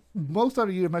yeah, most of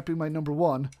the year might be my number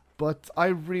one, but I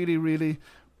really, really,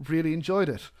 really enjoyed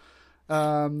it.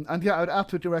 And yeah, I would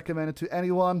absolutely recommend it to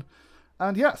anyone.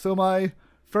 And yeah, so my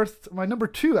number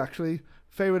two actually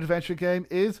favorite adventure game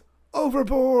is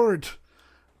Overboard.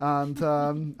 And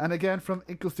again from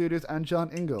Inkle Studios and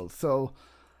John Ingalls. So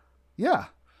yeah.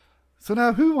 So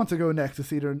now who wants to go next to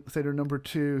say their number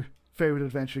two favorite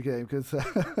adventure game? Because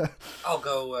I'll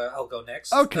go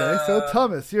next. Okay, so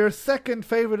Thomas, your second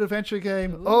favorite adventure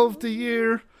game of the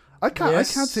year. I can't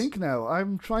think now.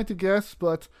 I'm trying to guess,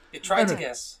 but you try to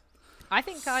guess. I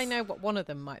think I know what one of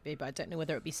them might be, but I don't know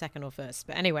whether it would be second or first.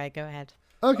 But anyway, go ahead.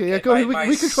 Okay, go ahead.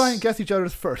 We could try and guess each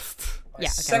other's first. My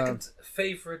second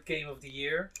favorite game of the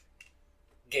year,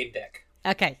 Game Deck.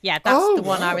 Okay, yeah, that's the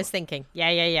one I was thinking. Yeah.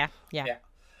 It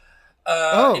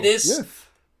is. Yes.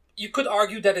 You could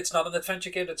argue that it's not an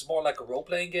adventure game; it's more like a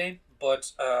role-playing game.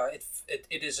 But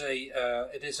it is a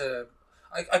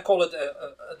I call it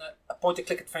a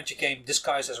point-and-click adventure game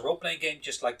disguised as a role-playing game,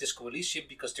 just like Disco Elysium,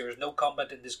 because there is no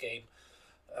combat in this game.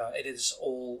 It is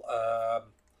all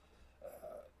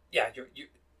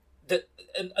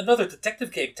another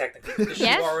detective game technically, because you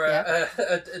are a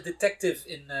detective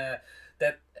in that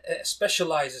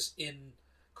specializes in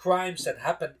crimes that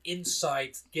happen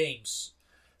inside games.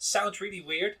 Sounds really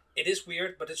weird. It is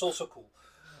weird, but it's also cool.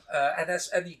 And as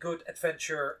any good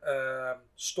adventure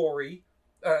story,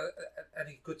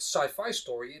 any good sci-fi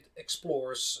story, it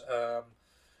explores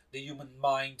the human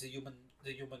mind, the human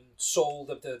soul,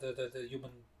 the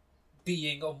human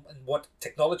being, and what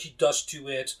technology does to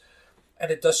it. And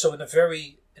it does so in a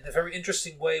very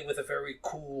interesting way with a very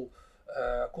cool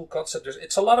concept.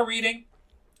 It's a lot of reading,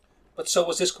 but so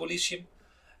was Disco Elysium,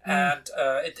 and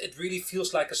it really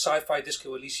feels like a sci-fi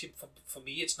Disco Elysium for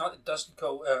me. It doesn't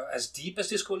go as deep as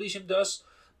Disco Elysium does,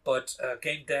 but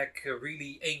Game Deck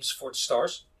really aims for the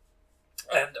stars,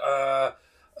 and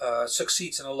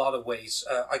succeeds in a lot of ways.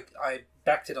 I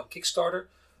backed it on Kickstarter,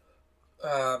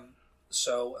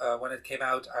 so when it came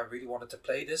out, I really wanted to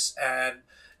play this, and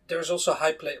there's also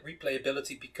high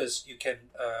replayability because you can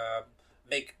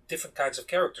make different kinds of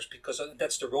characters, because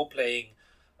that's the role-playing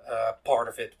part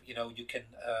of it. You can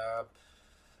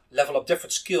level up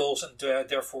different skills and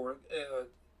therefore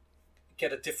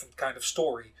get a different kind of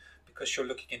story because you're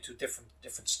looking into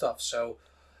different stuff. So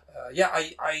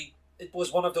it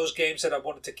was one of those games that I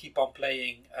wanted to keep on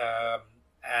playing, and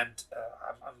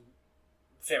I'm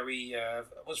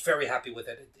was very happy with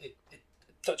it. It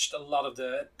pushed a lot of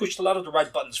the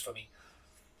right buttons for me.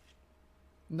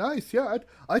 Nice, yeah.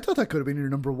 I thought that could have been your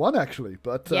number one actually,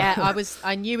 but yeah,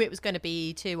 I knew it was going to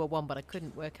be 2 or 1, but I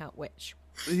couldn't work out which.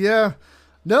 Yeah,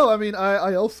 no, I mean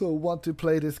I also want to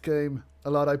play this game a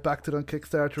lot. I backed it on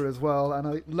Kickstarter as well, and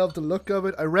I love the look of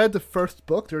it. I read the first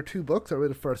book. There are 2 books. I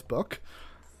read the first book,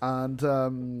 and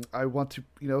I want to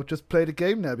just play the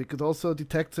game now, because also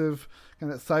detective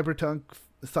kind of cyberpunk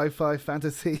sci-fi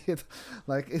fantasy. It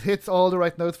hits all the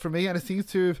right notes for me, and it seems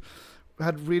to have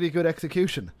had really good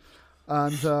execution.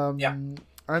 And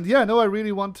I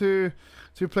really want to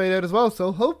play it out as well.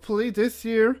 So hopefully this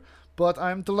year. But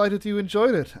I'm delighted you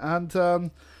enjoyed it. And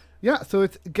so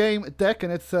it's Game Deck,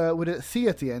 and it's with a C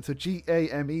at the end, so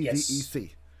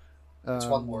GAMEDEC. It's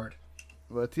one word.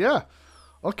 But yeah,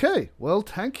 okay. Well,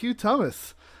 thank you,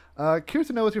 Thomas. Curious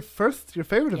to know what your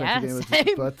favorite adventure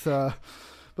game is.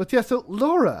 But yeah, so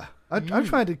Laura, I'm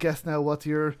trying to guess now what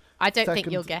your. I don't think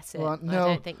you'll guess it. No. I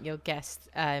don't think you'll guess.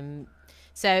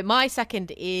 So my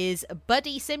second is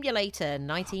Buddy Simulator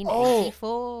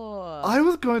 1984. I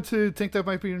was going to think that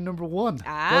might be your number one.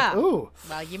 Well,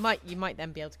 you might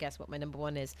then be able to guess what my number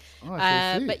one is.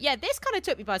 But yeah, this kind of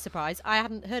took me by surprise. I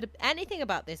hadn't heard of anything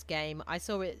about this game. I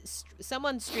saw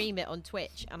someone stream it on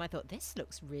Twitch, and I thought this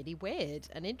looks really weird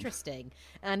and interesting,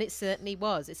 and it certainly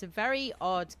was. It's a very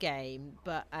odd game,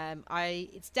 but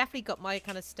it's definitely got my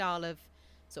kind of style of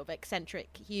sort of eccentric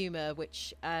humor,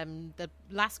 which the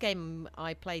last game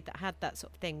I played that had that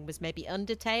sort of thing was maybe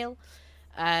Undertale.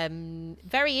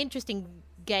 Very interesting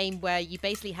game where you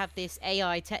basically have this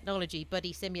AI technology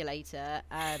buddy simulator,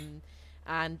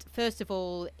 and first of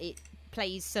all it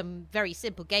plays some very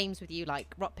simple games with you,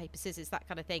 like rock paper scissors, that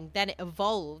kind of thing. Then it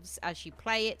evolves as you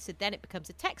play it, so then it becomes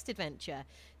a text adventure,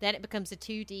 then it becomes a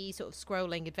 2D sort of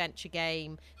scrolling adventure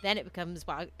game, then it becomes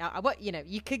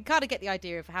you can kind of get the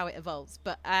idea of how it evolves.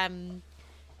 But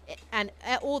and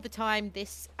all the time,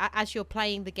 this, as you're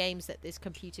playing the games that this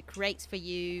computer creates for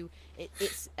you,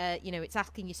 it's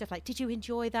asking you stuff like, did you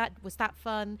enjoy that? Was that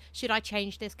fun? Should I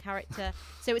change this character?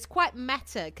 So it's quite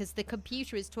meta, because the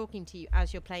computer is talking to you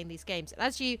as you're playing these games. And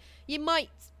as you might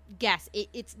guess,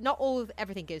 it's not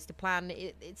everything goes to plan.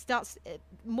 It starts,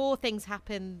 more things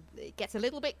happen. It gets a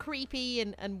little bit creepy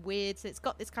and weird. So it's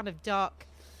got this kind of dark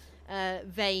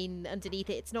vein underneath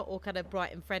it. It's not all kind of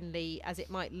bright and friendly as it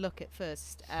might look at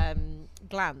first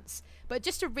glance, but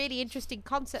just a really interesting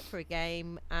concept for a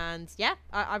game. And yeah,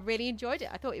 I really enjoyed it.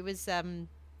 I thought it was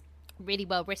really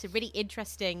well written, really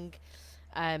interesting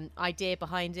idea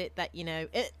behind it, that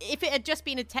if it had just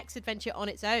been a text adventure on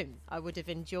its own, I would have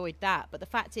enjoyed that. But the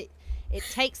fact it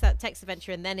takes that text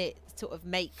adventure and then it sort of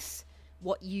makes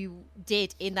what you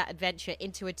did in that adventure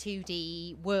into a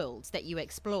 2D world that you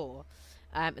explore.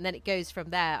 And then it goes from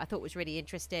there. I thought was really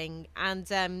interesting, and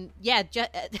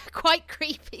quite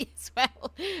creepy as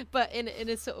well. But in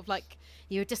a sort of like,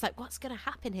 you're just like, what's going to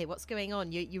happen here? What's going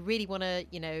on? You really want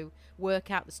to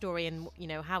work out the story and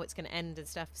how it's going to end and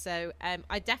stuff. So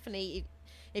I definitely,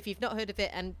 if you've not heard of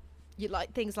it and you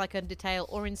like things like Undertale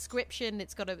or Inscription,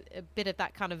 it's got a bit of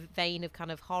that kind of vein of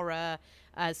kind of horror,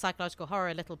 psychological horror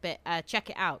a little bit. Check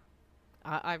it out.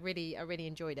 I really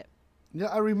enjoyed it. Yeah,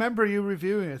 I remember you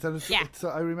reviewing it, and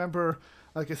I remember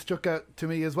it struck out to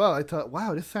me as well. I thought,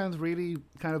 wow, this sounds really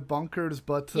kind of bonkers,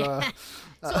 but sort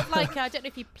of like, I don't know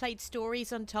if you played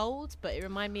Stories Untold, but it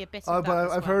reminded me a bit of that. But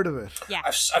I've heard of it. Yeah,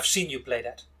 I've seen you play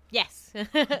that. Yes.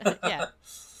 Yeah.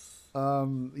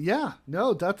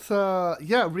 That's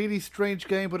really strange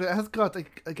game, but it has got,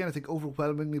 again, I think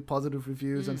overwhelmingly positive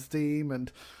reviews on Steam, and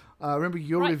I remember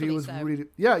your review was it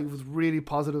was really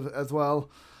positive as well.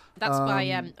 That's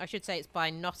by, I should say it's by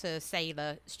Not a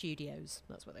Sailor Studios.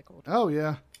 That's what they're called. Oh,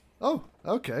 yeah. Oh,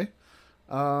 okay.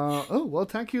 Well,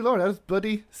 thank you, Laura. That's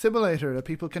Buddy Simulator that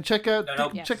people can check out.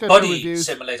 Check out Buddy the reviews.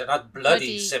 Simulator, not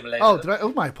Bloody Simulator.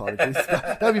 Oh, my apologies.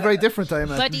 That'd be very different, I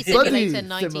imagine. Buddy Simulator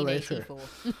 1984.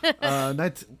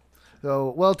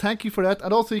 So, well, thank you for that.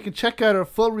 And also, you can check out our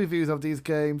full reviews of these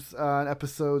games and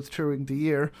episodes during the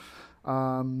year.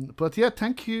 But yeah,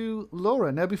 thank you,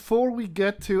 Laura. Now, before we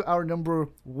get to our number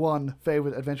one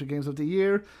favorite adventure games of the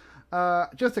year,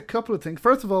 just a couple of things.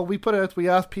 First of all, we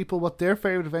asked people what their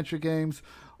favorite adventure games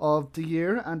of the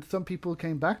year, and some people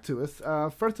came back to us.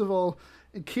 First of all,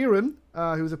 Kieran,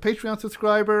 who's a Patreon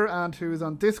subscriber and who's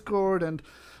on Discord, and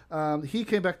he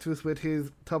came back to us with his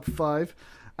top 5,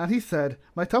 and he said,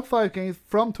 my top 5 games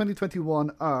from 2021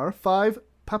 are 5,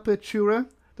 Papetura.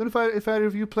 Don't know if either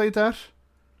of you played that.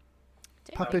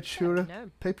 Papetura.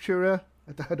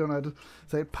 I don't know how to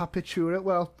say it. Papetura.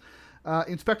 Well,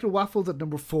 Inspector Waffles at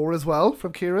number 4 as well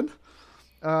from Kieran.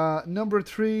 Number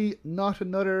 3, Not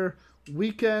Another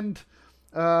Weekend.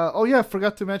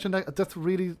 Forgot to mention that's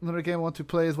really another game I want to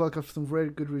play as well. Got some very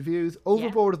good reviews.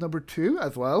 Overboard is number 2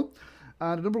 as well.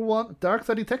 And number 1, Dark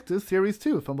Side Detectives Series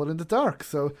 2, Fumble in the Dark.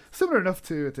 So similar enough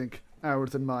to, I think,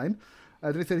 ours and mine.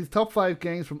 Then he said his top 5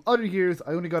 games from other years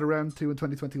I only got around to in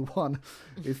 2021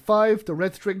 is 5, The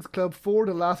Red Strings Club, 4,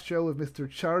 The Last Show of Mr.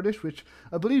 Childish, which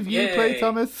I believe you played,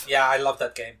 Thomas. Yeah, I love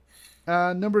that game.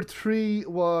 Number 3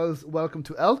 was Welcome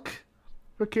to Elk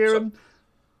for Kieran.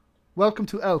 Welcome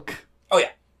to Elk. Oh,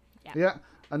 yeah. Yeah.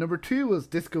 And number 2 was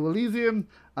Disco Elysium.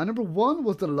 And number 1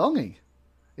 was The Longing.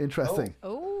 Interesting.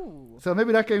 Oh. So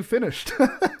maybe that game finished.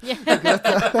 Yeah.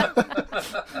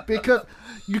 Because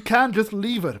you can't just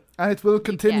leave it and it will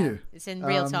continue. Yeah, it's in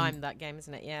real time, that game,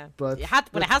 isn't it? Yeah. But it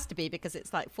has to be because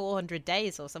it's like 400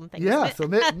 days or something. Yeah, so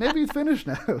maybe it's finished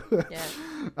now.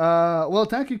 Yeah. Well,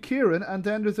 thank you, Kieran. And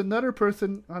then there's another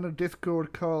person on a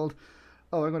Discord called,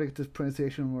 I'm going to get this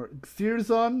pronunciation more,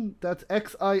 Xirzon. That's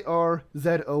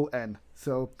Xirzon.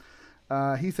 So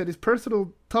He said his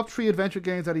personal top 3 adventure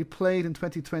games that he played in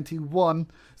 2021.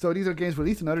 So these are games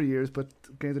released in other years, but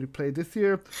games that he played this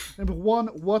year. Number 1,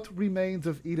 What Remains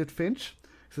of Edith Finch.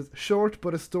 He says, short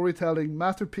but a storytelling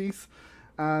masterpiece.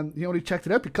 And he only checked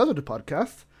it out because of the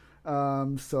podcast.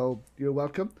 So you're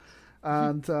welcome.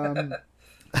 And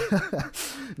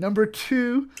number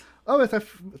 2... Oh, yes, I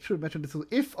should have mentioned this.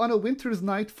 If on a Winter's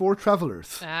Night for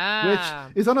Travelers,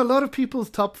 which is on a lot of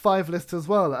people's top 5 lists as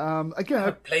well. Again, I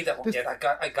haven't played that one yet. I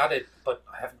got it, but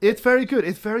I haven't. It's very good.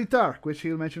 It's very dark, which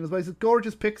he'll mention as well. It's a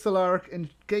gorgeous pixel art,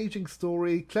 engaging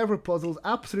story, clever puzzles,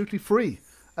 absolutely free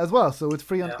as well. So it's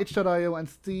free on itch.io and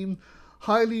Steam.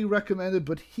 Highly recommended,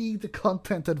 but heed the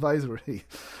content advisory.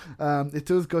 It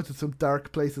does go to some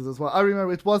dark places as well. I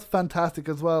remember it was fantastic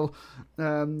as well.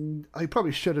 I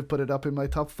probably should have put it up in my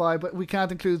top 5, but we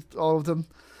can't include all of them.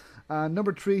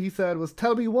 Number 3, he said, was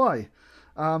Tell Me Why.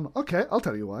 Okay, I'll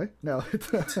tell you why. No,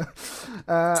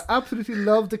 absolutely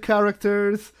love the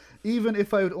characters. Even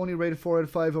if I would only rate it 4 out of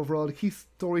 5 overall, the key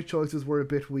story choices were a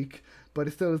bit weak, but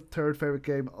it's still his 3rd favourite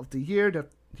game of the year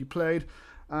that he played.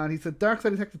 And he said Dark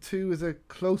Side Detective 2 is a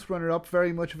close runner-up,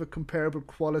 very much of a comparable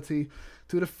quality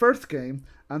to the first game,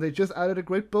 and they just added a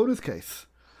great bonus case.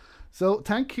 So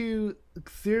thank you,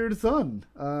 Xirzun.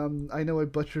 I know I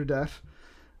butchered that.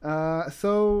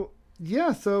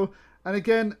 And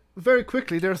again, very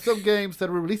quickly, there are some games that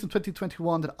were released in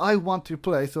 2021 that I want to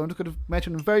play, so I'm just going to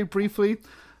mention them very briefly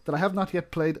that I have not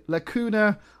yet played.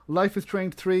 Lacuna, Life is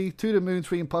Strange 3, To the Moon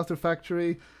 3, Imposter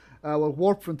Factory,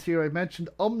 Warp Frontier I mentioned,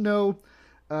 Umno,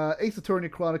 Ace Attorney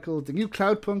Chronicles, the new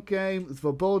Cloudpunk game,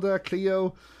 Svoboda,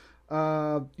 Clio,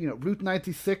 Route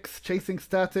 96, Chasing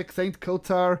Static, Saint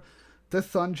Kotar,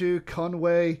 Desanju,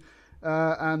 Conway,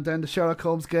 and then the Sherlock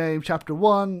Holmes game, Chapter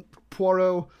 1,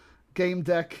 Poirot, Game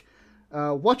Deck,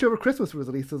 Watch Over Christmas was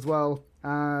released as well,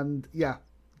 and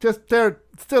just there are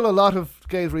still a lot of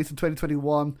games released in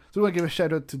 2021, so we want to give a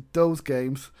shout out to those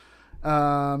games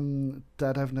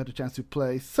that I haven't had a chance to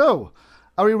play. So,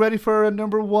 are we ready for a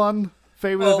number 1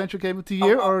 favorite adventure game of the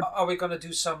year? Or are we going to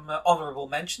do some honorable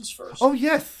mentions first? Oh,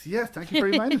 yes. Thank you for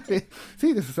reminding me.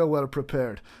 See, this is so well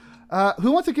prepared.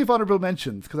 Who wants to give honorable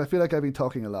mentions? Because I feel like I've been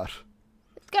talking a lot.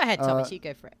 Go ahead, Thomas. You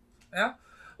go for it. Yeah.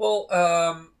 Well,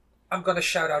 I'm going to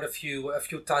shout out a few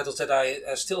titles that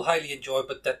I still highly enjoy,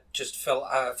 but that just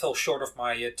fell short of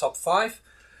my top 5.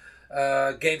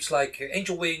 Games like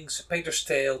Angel Wings, Painter's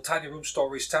Tale, Tiny Room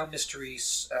Stories, Town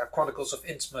Mysteries, Chronicles of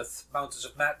Innsmouth, Mountains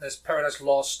of Madness, Paradise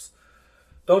Lost,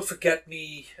 Don't Forget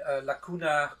Me,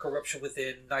 Lacuna, Corruption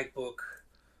Within, Nightbook.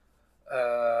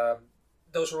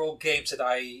 Those are all games that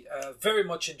I very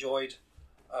much enjoyed.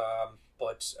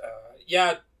 But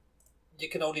you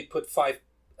can only put 5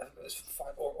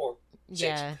 or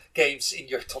 6 games in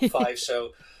your top 5.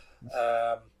 So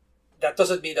that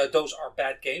doesn't mean that those are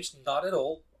bad games. Not at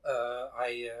all.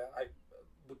 I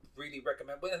would really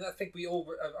recommend. And I think we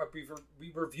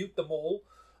reviewed them all.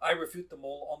 I reviewed them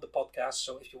all on the podcast,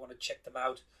 so if you want to check them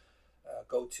out,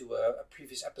 go to a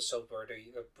previous episode where they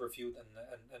reviewed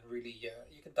and really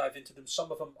you can dive into them.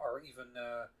 Some of them are even,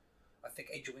 I think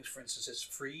Angel Wings, for instance, is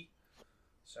free.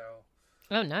 So.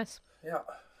 Oh, nice. Yeah,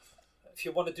 if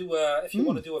you want to do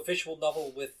a visual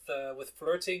novel with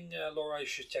flirting, Laura, you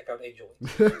should check out Angel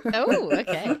Wings. Oh,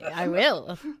 okay, I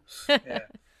will. Yeah.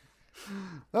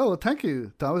 Oh, well, thank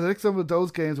you, Thomas. I think some of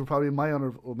those games were probably my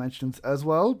honourable mentions as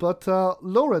well. But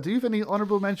Laura, do you have any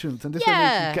honourable mentions? And this one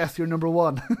makes you guess your number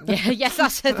 1. Yes,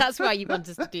 that's why you want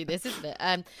us to do this, isn't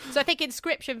it? So I think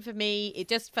Inscription for me, it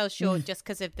just fell short just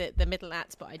because of the middle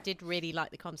acts, but I did really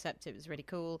like the concept. It was really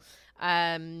cool.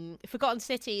 Forgotten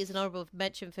City is an honourable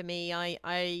mention for me. I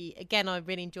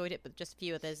really enjoyed it, but just a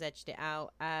few others edged it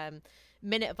out.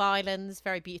 Minute of Islands,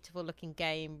 very beautiful looking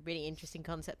game, really interesting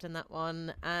concept in that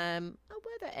one.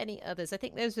 Were there any others? I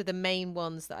think those were the main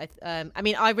ones that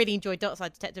I really enjoyed Dark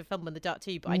Side Detective Film and the Dark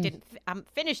 2, but I haven't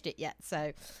finished it yet,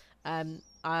 so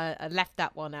I left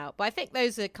that one out. But I think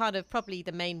those are kind of probably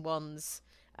the main ones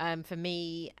for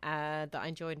me that I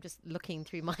enjoyed. I'm just looking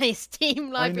through my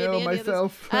Steam library. I know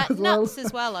myself as Nuts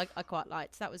as well. I quite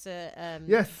liked. That was a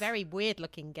very weird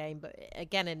looking game, but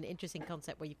again an interesting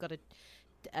concept where you've got to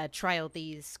trail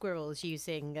these squirrels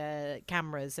using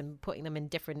cameras and putting them in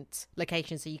different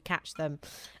locations so you catch them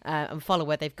and follow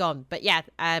where they've gone. But I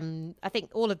think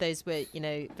all of those were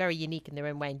very unique in their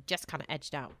own way and just kind of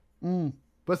edged out.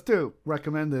 But still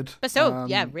recommended. But still,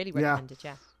 really recommended.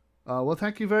 Well,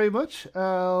 thank you very much,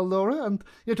 Laura. And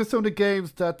just some of the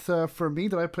games that for me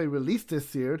that I played released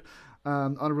this year.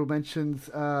 Honorable mentions,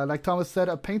 like Thomas said,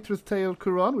 A Painter's Tale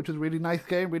Quran, which is a really nice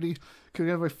game, really cool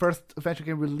game, my first adventure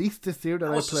game released this year that I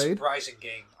played. It was a surprising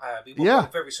game. We were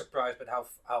very surprised by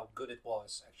how good it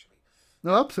was, actually.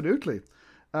 No, absolutely.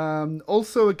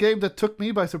 Also, a game that took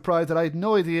me by surprise that I had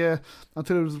no idea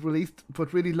until it was released,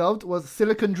 but really loved, was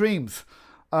Silicon Dreams.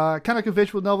 Kind of like a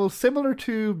visual novel similar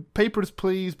to Papers,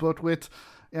 Please, but with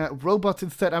robots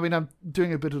instead. I mean, I'm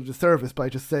doing a bit of a disservice by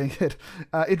just saying it.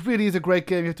 It really is a great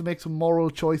game. You have to make some moral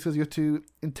choices. You have to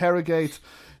interrogate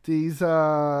these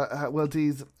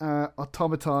automaton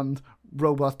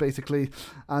robots, basically,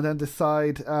 and then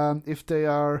decide if they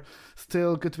are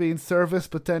still good to be in service.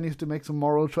 But then you have to make some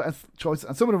moral choices,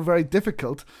 and some of them are very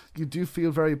difficult. You do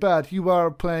feel very bad. You are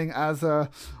playing as a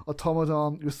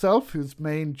automaton yourself, whose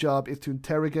main job is to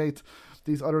interrogate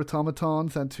these other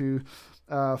automatons and to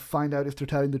find out if they're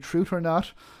telling the truth or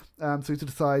not. So you have to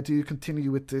decide, do you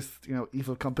continue with this,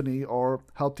 evil company or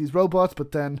help these robots?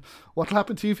 But then what will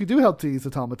happen to you if you do help these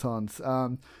automatons?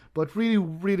 But really,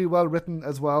 really well written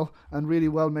as well, and really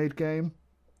well made game.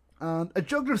 And A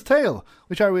Juggler's Tale,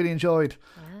 which I really enjoyed.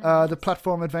 The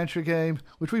platform adventure game,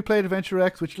 which we played at Adventure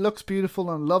X, which looks beautiful,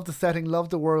 and love the setting, love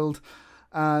the world,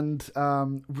 and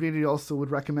really also would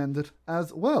recommend it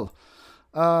as well.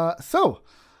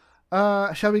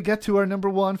 Shall we get to our number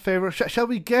one favorite? Shall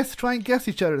we try and guess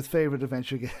each other's favorite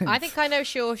adventure game? I think I know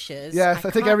Shorsha's. Yes, I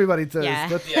think everybody does. Yeah,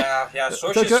 but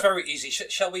Shorsha's is very easy.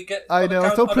 Shall we get? I know,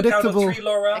 it's so predictable. 3,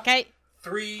 Laura. Okay.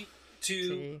 3,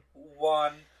 2,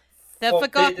 1. The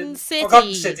Forgotten City.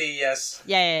 Forgotten City, yes.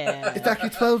 Yeah. It's actually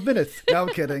 12 minutes. No, I'm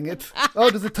kidding. There's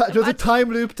a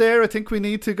time loop there. I think we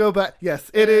need to go back. Yes,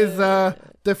 it is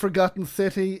The Forgotten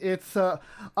City. It's I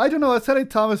don't know. I was telling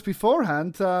Thomas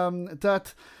beforehand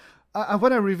that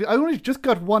when I only just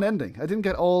got one ending. I didn't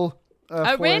get all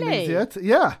 4 endings yet.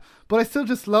 Yeah, but I still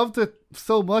just loved it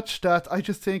so much that I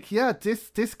just think,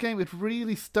 this game, it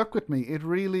really stuck with me. It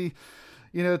really,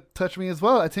 touched me as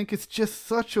well. I think it's just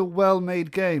such a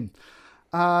well-made game.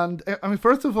 And I mean,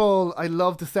 first of all, I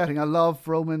love the setting. I love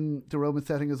the Roman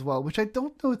setting as well, which I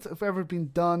don't know if ever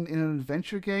been done in an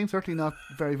adventure game. Certainly not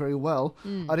very, very well.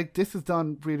 I think this is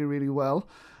done really, really well.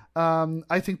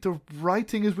 I think the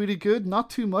writing is really good. Not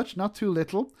too much, not too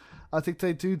little. I think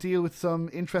they do deal with some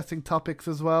interesting topics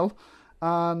as well.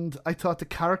 And I thought the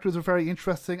characters were very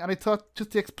interesting. And I thought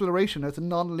just the exploration, it's a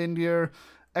non-linear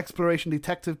exploration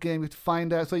detective game. You have to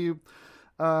find out. So you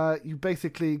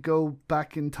basically go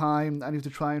back in time and you have to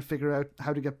try and figure out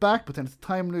how to get back. But then it's a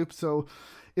time loop. So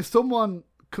if someone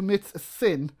commits a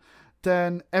sin,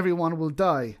 then everyone will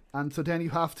die. And so then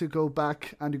you have to go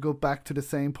back, and you go back to the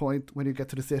same point when you get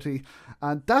to the city.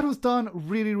 And that was done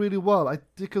really, really well.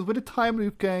 Because with a time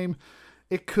loop game,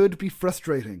 it could be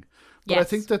frustrating. But I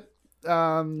think that...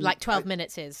 like 12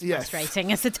 minutes is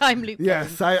frustrating as a time loop game.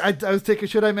 Yes, I was thinking,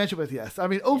 should I mention it? Yes. I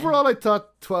mean, overall, I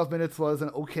thought 12 minutes was an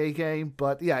okay game.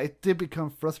 But yeah, it did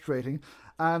become frustrating.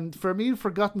 And for me,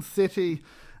 Forgotten City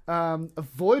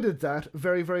avoided that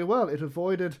very, very well. It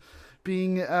avoided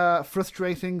being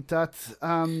frustrating that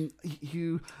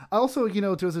also,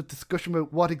 there was a discussion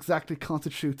about what exactly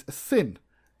constitutes a sin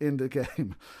in the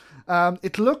game.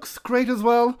 It looks great as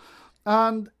well.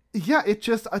 And yeah, it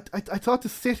just, I thought the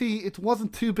city, it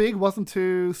wasn't too big, wasn't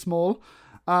too small.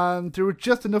 And there were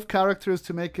just enough characters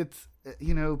to make it,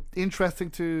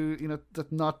 interesting to,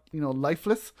 that not,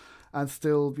 lifeless and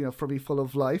still, for me, full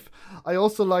of life. I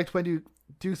also liked when you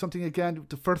do something again,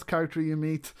 the first character you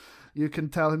meet, you can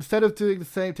tell him, instead of doing the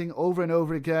same thing over and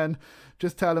over again,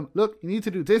 just tell him, look, you need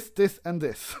to do this, this, and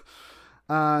this.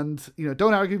 And,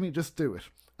 don't argue with me, just do it.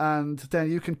 And then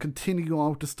you can continue on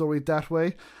with the story that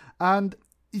way. And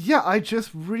yeah, I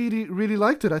just really, really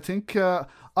liked it. I think I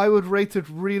would rate it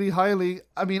really highly.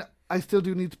 I mean, I still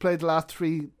do need to play the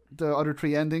other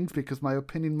 3 endings, because my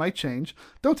opinion might change.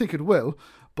 Don't think it will.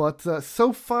 But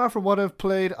so far from what I've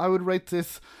played, I would rate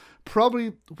this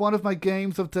probably one of my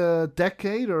games of the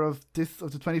decade, or of the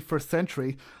 21st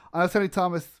century. And I was telling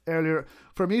Thomas earlier,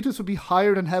 for me this would be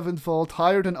higher than Heaven's Vault,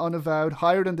 higher than Unavowed,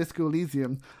 higher than Disco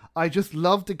Elysium. I just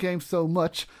love the game so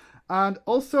much. And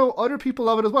also other people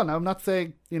love it as well. Now, I'm not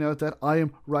saying, that I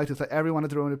am right. It's like everyone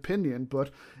has their own opinion, but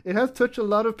it has touched a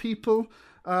lot of people.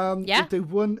 They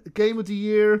won Game of the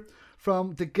Year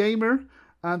from The Gamer,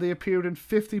 and they appeared in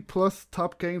 50 plus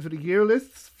top games of the year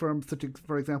lists from,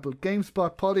 for example,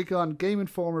 GameSpot, Polygon, Game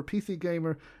Informer, PC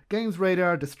Gamer, Games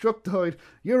Radar, Destructoid,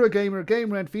 Eurogamer,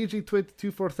 GameRant,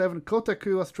 VG247,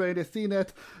 Kotaku, Australia,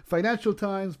 CNET, Financial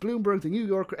Times, Bloomberg, The New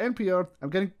Yorker, NPR,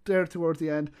 I'm getting there towards the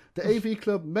end, the AV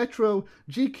Club, Metro,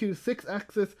 GQ,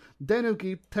 6-Axis,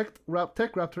 Denogeek,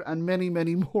 TechRaptor, and many,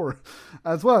 many more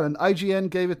as well. And IGN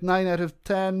gave it 9 out of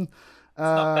 10. It's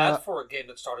not bad for a game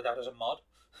that started out as a mod.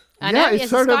 I know,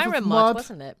 it's a Skyrim mod,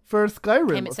 wasn't it? For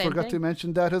Skyrim, I forgot to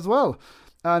mention that as well.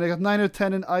 And I got 9 out of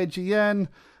 10 in IGN.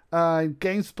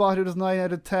 GameSpot, it was 9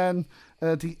 out of 10.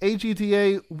 the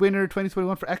AGDA winner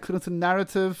 2021 for excellence in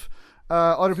narrative.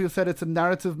 Other people said it's a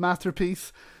narrative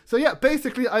masterpiece. So yeah,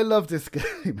 basically, I love this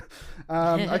game.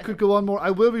 I could go on more.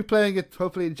 I will be playing it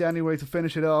hopefully in January to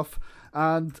finish it off.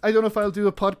 And I don't know if I'll do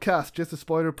a podcast, just a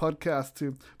spoiler podcast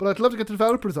too. But I'd love to get the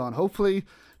developers on. Hopefully,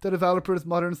 the developers,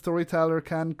 Modern Storyteller,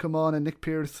 can come on, and Nick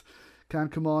Pierce can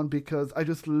come on, because I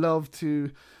just love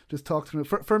to just talk to them.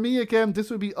 For me, again, this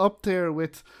would be up there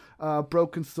with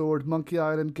Broken Sword, Monkey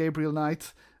Island, Gabriel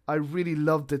Knight. I really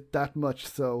loved it that much.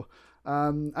 So,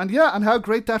 and how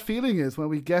great that feeling is when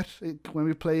we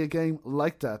play a game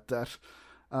like that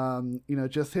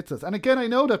just hits us. And again, I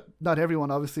know that not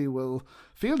everyone obviously will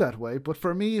feel that way, but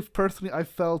for me personally, I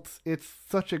felt it's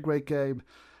such a great game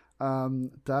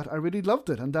that I really loved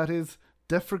it, and that is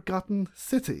The Forgotten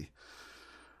City.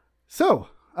 So,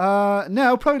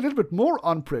 now probably a little bit more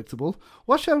unpredictable.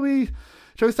 Shall we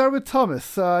start with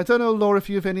Thomas? I don't know, Laura, if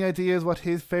you have any ideas what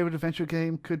his favourite adventure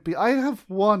game could be. I have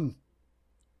one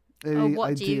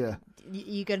idea.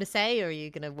 You going to say, or are you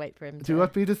going to wait for him to... Do you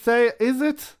want me to say, is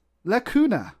it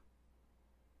Lacuna?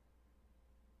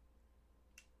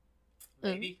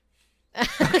 Maybe.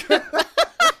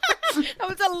 That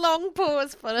was a long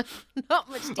pause for not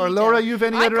much detail. Or Laura, you have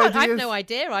any other ideas? I have no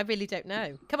idea. I really don't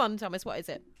know. Come on, Thomas, what is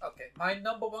it? Okay, my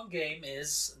number one game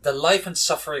is The Life and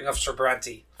Suffering of Sir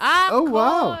Branty. Of course,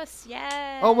 wow.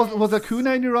 Yes. Oh, was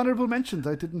Lacuna in your honourable mentions?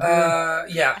 I didn't hear.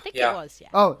 Yeah. I think it was, yeah.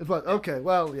 Oh, it was. Okay,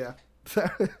 well, yeah.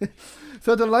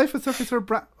 So The Life and Suffering of Sir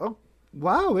Branty. Oh,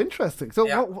 wow, interesting. So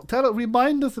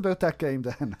remind us about that game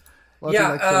then.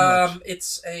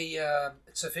 It's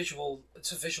a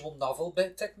visual novel,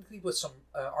 technically, with some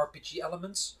RPG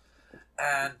elements,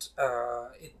 and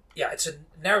it's a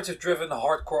narrative-driven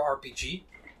hardcore RPG.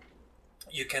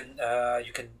 You can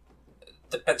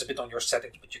depends a bit on your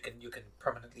settings, but you can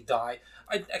permanently die.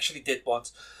 I actually did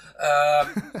once.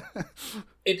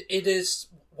 It is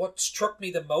what struck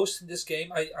me the most in this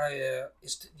game.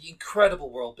 Is the incredible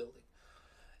world building.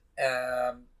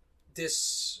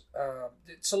 It's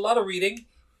a lot of reading,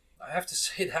 I have to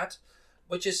say that,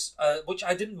 which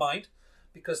I didn't mind,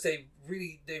 because they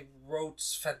wrote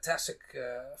fantastic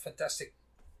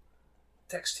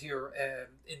text here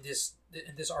in this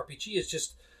RPG. It's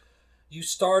just you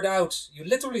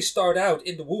literally start out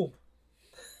in the womb,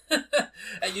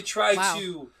 and you try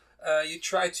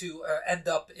to end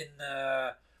up in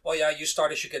you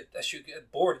start as you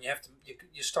get bored, and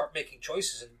you start making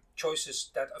choices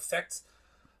that affect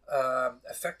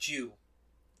you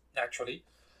naturally,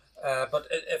 but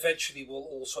it eventually will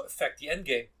also affect the end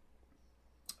game.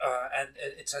 And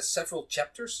it has several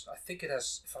chapters. I think it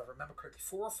has, if I remember correctly,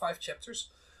 4 or 5 chapters.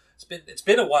 It's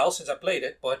been a while since I played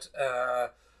it, but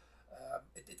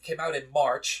it came out in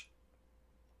March,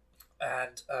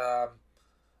 and I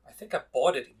think I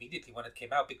bought it immediately when it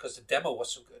came out because the demo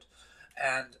was so good.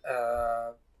 And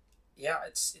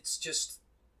it's just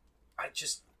I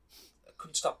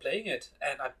couldn't stop playing it,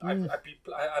 and I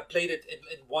played it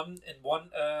in one.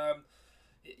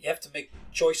 You have to make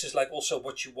choices, like also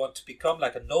what you want to become,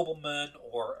 like a nobleman,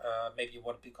 or maybe you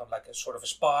want to become like a sort of a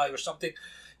spy or something.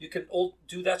 You can all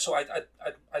do that. So I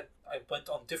went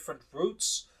on different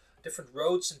roads,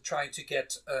 and trying to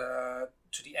get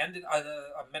to the end. And I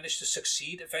managed to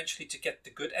succeed eventually to get the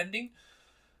good ending.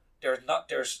 I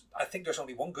think there's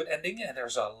only one good ending, and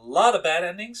there's a lot of bad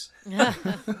endings.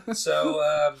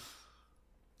 So.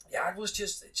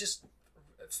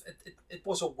 It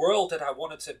was a world that I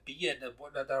wanted to be in,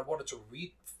 that I wanted to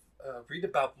read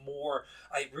about more.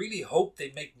 I really hope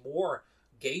they make more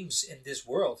games in this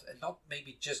world, and not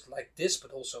maybe just like this,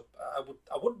 but also I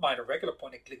wouldn't mind a regular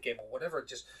point and click game or whatever.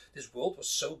 Just this world was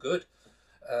so good.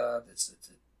 The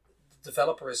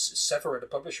developer is Severin, the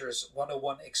publisher is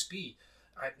 101 XP.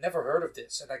 I'd never heard of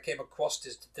this, and I came across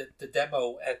the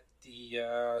demo at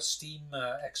the Steam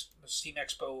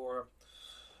Expo, or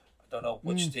I don't know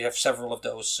which. They have several of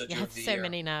those. So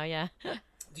many now. Yeah.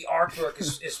 The artwork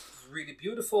is really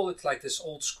beautiful. It's like this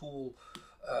old school,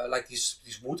 like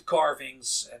these wood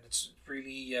carvings, and it's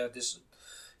really this.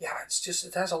 Yeah, it's just,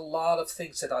 it has a lot of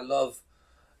things that I love,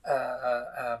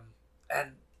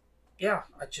 and yeah,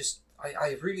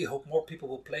 I really hope more people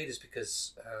will play this,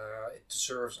 because it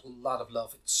deserves a lot of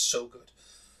love. It's so good.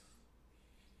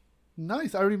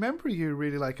 Nice. I remember you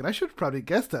really like it. I should probably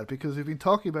guess that, because we've been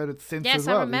talking about it since. Yes, as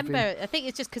well. I remember. I think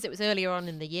it's just because it was earlier on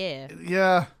in the year.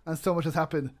 Yeah, and so much has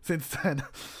happened since then.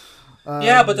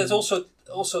 Yeah, but that also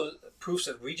proves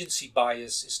that recency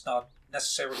bias is not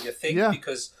necessarily a thing. Yeah.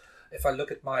 Because if I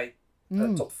look at my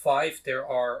top 5, there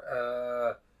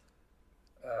are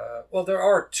there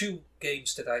are 2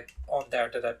 games that I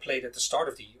played at the start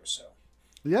of the year. So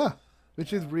yeah,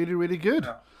 which is really, really good.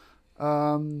 Yeah.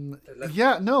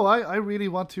 I really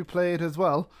want to play it as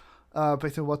well.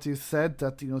 Based on what you said,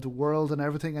 that the world and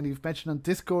everything, and you've mentioned on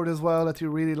Discord as well that you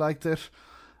really liked it,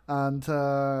 and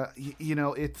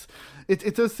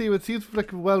it does seem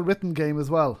like a well written game as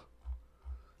well.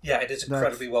 Yeah, it is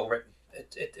incredibly well written.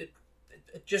 It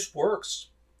just works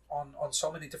on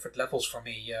so many different levels for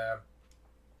me.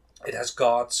 It has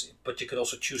gods, but you can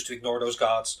also choose to ignore those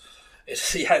gods.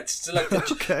 It's like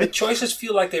the choices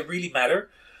feel like they really matter.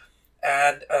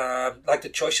 And like the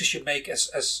choices you make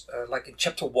as like in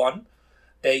chapter 1,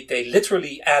 they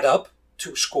literally add up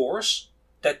to scores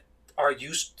that are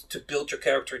used to build your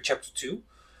character in chapter 2.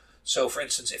 So, for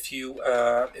instance, if you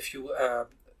have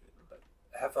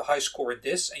a high score in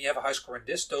this and you have a high score in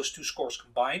this, those two scores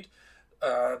combined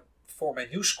form a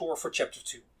new score for chapter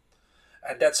 2.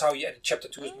 And that's how you. And chapter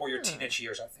 2 is more your teenage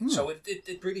years, I think. So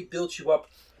it really builds you up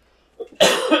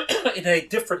in a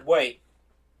different way.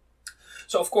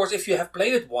 So, of course, if you have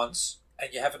played it once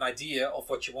and you have an idea of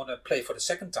what you want to play for the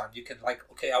second time, you can I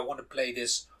want to play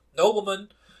this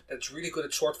nobleman that's really good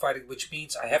at sword fighting, which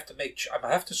means I have to make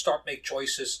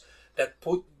choices that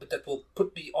will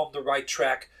put me on the right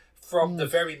track from the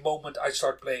very moment I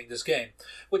start playing this game.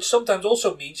 Which sometimes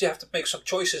also means you have to make some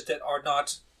choices that are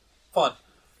not fun.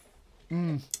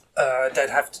 That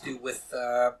have to do with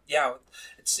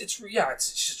it's just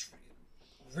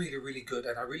really, really good,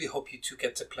 and I really hope you two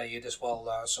get to play it as well,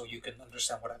 so you can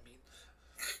understand what I mean.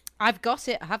 I've got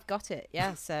it.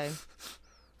 Yeah, so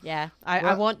yeah,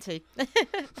 I want to.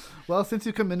 Well, since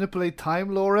you can manipulate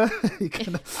time, Laura, you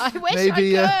can I wish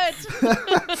maybe I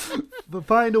could.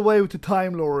 Find a way with the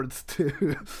Time Lords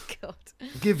to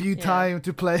give you time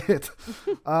to play it.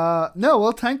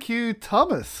 Thank you,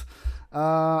 Thomas.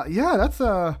 That's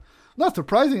not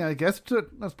surprising, I guess.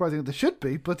 Not surprising that it should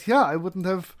be, but I wouldn't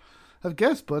have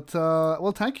guessed. But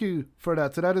thank you for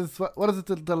that. So that is what is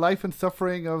it? The life and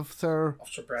suffering of Sir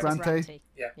Bronte.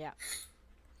 Yeah.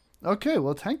 Okay,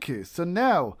 well, thank you. So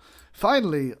now,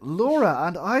 finally, Laura,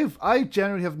 and I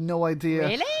generally have no idea.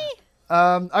 Really?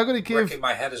 I'm going to give. Working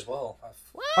my head as well.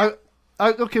 What?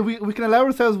 Okay, we can allow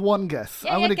ourselves one guess.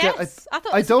 I'm going to guess. I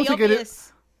thought I don't think obvious. it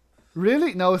is.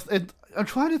 Really? No, I'm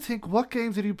trying to think, what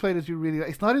games did you play that you really like?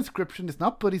 It's not Inscription, it's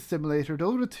not Buddy Simulator.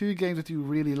 Those were the two games that you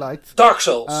really liked. Dark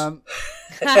Souls.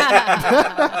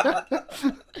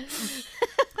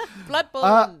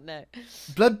 Bloodborne. No.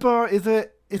 Bloodborne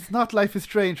it's not Life is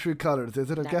Strange True Colors,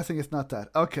 is it? I'm guessing it's not that.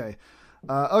 Okay.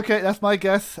 That's my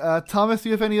guess. Thomas, do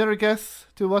you have any other guess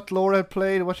to what Laura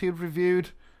played, what she had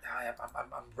reviewed?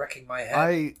 I'm wrecking my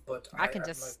head.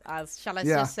 Shall I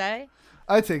just say?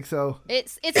 I think so.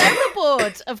 It's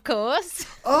Overboard, of course.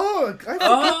 Oh, I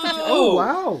forgot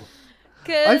wow.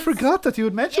 I forgot that you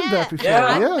had mentioned that before.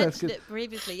 I mentioned it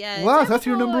previously. Yeah. Wow, that's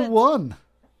your number one.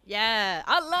 Yeah,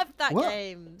 I loved that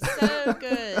game. So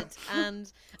good.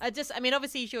 And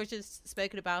obviously George has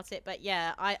spoken about it, but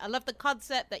I love the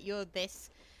concept that you're this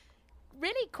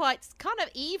really quite kind of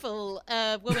evil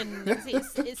woman.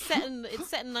 It's set in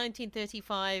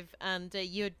 1935, and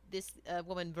you're this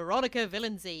woman, Veronica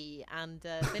Villenzy, and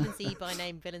Villenzy by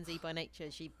name, Villenzy by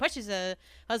nature. She pushes her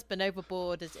husband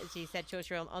overboard, as you said,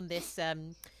 George, on this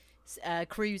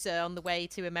cruiser on the way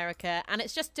to America, and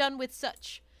it's just done with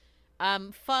such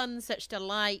fun, such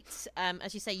delight.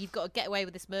 As you say, you've got to get away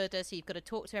with this murder, so you've got to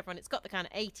talk to everyone. It's got the kind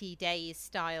of 80 Days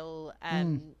style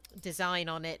design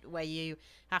on it, where you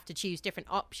have to choose different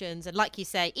options. And like you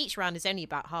say, each round is only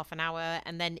about half an hour,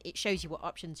 and then it shows you what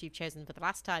options you've chosen for the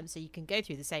last time, so you can go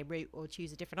through the same route or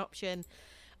choose a different option.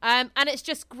 And it's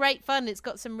just great fun. It's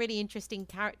got some really interesting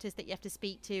characters that you have to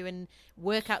speak to and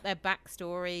work out their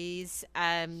backstories.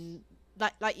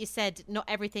 Like you said, not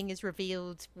everything is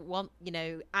revealed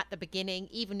at the beginning.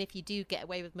 Even if you do get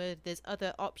away with murder, there's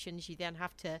other options you then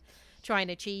have to try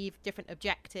and achieve, different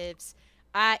objectives.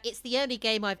 It's the only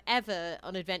game I've ever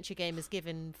on Adventure Gamers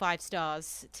given 5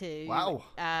 stars to. Wow.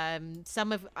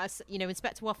 Some of us,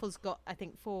 Inspector Waffles got, I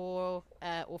think, 4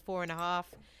 or 4.5.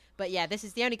 But yeah, this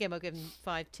is the only game I've given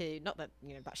 5 to. Not that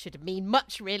that should mean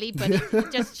much really, but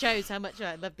it just shows how much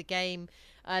I love the game.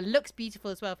 Looks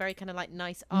beautiful as well, very kind of like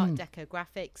nice Art Deco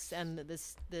graphics, and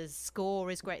the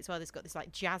score is great as well. It's got this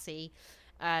like jazzy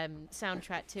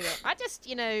soundtrack to it. I just,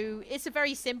 it's a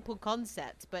very simple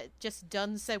concept, but just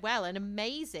done so well and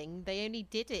amazing. They only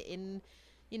did it in,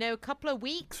 a couple of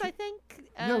weeks, I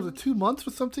think. Was it 2 months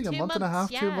or something? A month and a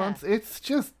half, 2 months. It's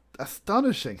just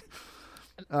astonishing.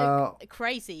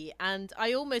 Crazy. And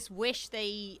I almost wish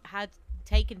they had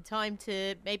taken time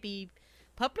to maybe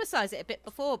publicize it a bit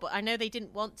before, but I know they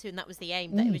didn't want to, and that was the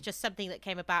aim. That it was just something that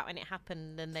came about and it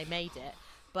happened and they made it.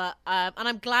 But and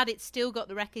I'm glad it's still got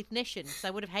the recognition, because I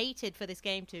would have hated for this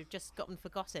game to have just gotten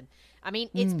forgotten. I mean,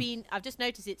 it's been, I've just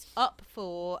noticed it's up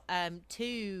for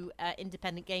 2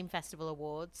 Independent Game Festival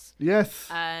awards. Yes.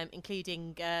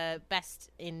 Including Best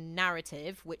in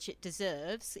Narrative, which it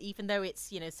deserves, even though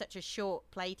it's, such a short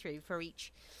playthrough for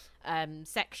each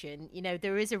section.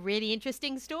 There is a really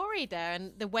interesting story there,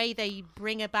 and the way they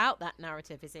bring about that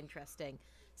narrative is interesting.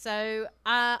 So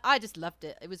I just loved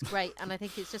it. It was great, and I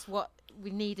think it's just what we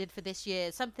needed for this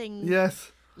year. Something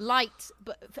light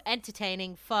but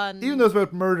entertaining, fun. Even though it's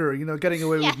about murder, getting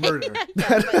away with murder. But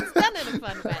it's done in a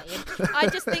fun way. And I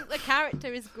just think the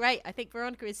character is great. I think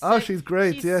Veronica is she's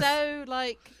great, she's so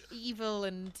evil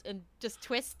and just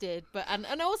twisted, but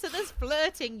and also there's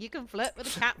flirting. You can flirt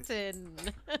with the captain.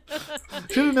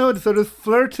 Should have known. So there's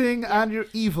flirting and you're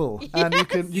evil, and you get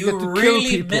to kill people. You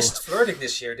really missed flirting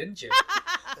this year, didn't you?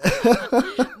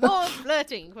 More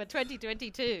flirting for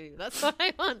 2022. That's what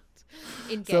I want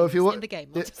in games. So if you want, in the game,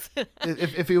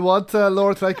 if you want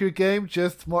Laura to like your game,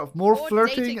 just more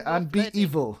flirting dating, and be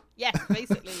evil. Yes,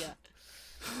 basically, yeah.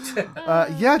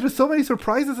 There's so many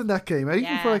surprises in that game.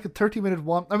 Even for like a 30-minute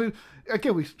one. I mean,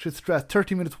 again, we should stress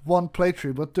 30 minutes one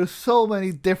playthrough, but there's so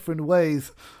many different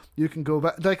ways you can go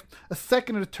back. Like a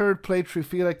second and a third playthrough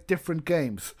feel like different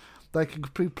games. Like you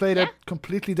can play that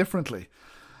completely differently.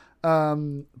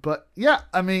 But yeah,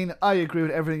 I mean, I agree with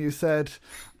everything you said.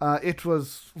 It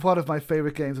was one of my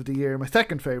favorite games of the year. My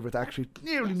second favorite, actually,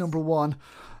 nearly number one.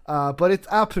 But it's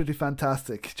absolutely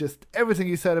fantastic. Just everything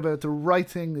you said about the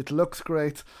writing, it looks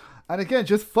great. And again,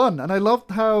 just fun. And I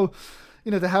loved how,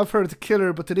 they have her as a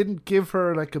killer, but they didn't give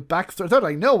her like a backstory that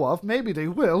I know of. Maybe they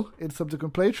will in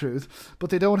subsequent playthroughs, but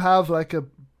they don't have like a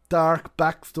dark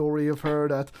backstory of her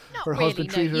that her husband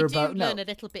treated her about. You do learn a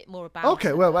little bit more about Okay,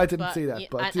 her, well, I didn't see that,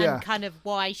 but and kind of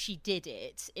why she did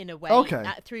it in a way. Okay.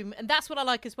 And that's what I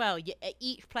like as well. At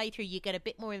each playthrough, you get a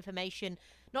bit more information,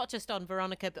 not just on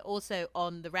Veronica, but also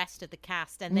on the rest of the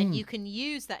cast, and then you can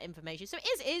use that information. So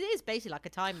it is basically like a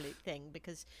time loop thing,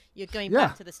 because you're going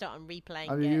back to the start and replaying.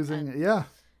 Are you using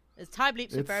As time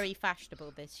loops are very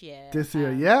fashionable this year.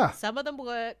 Some of them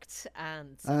worked,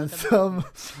 and some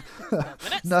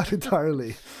not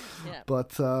entirely. Yeah.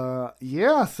 But so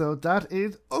that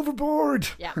is Overboard.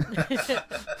 Yeah.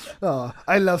 Oh,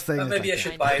 I love saying it. Maybe I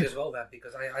should buy it as well then,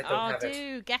 because I don't have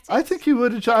it. Get it. I think you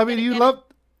would enjoy. I mean, you love.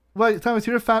 Well, Thomas,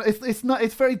 you're a fan. It's not.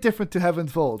 It's very different to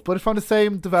Heaven's Vault, but it's from the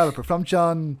same developer, from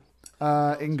John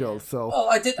Ingalls. So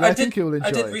I think you'll enjoy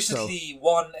it. I did recently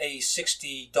won a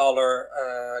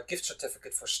 $60 gift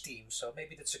certificate for Steam, so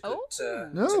maybe that's a good.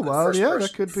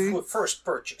 That could be first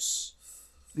purchase.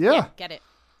 Yeah, get it.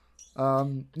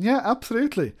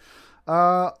 Absolutely.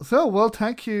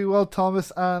 Thank you,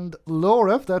 Thomas and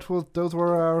Laura. Those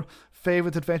were our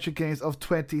favorite adventure games of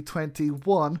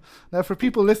 2021. Now, for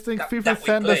people listening, feel free to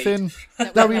send us in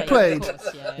that we played.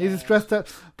 Need to stress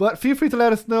that. But feel free to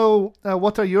let us know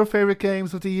what are your favorite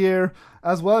games of the year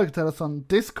as well. You can tell us on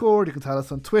Discord. You can tell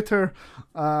us on Twitter.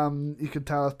 You can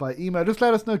tell us by email. Just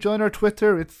let us know. Join our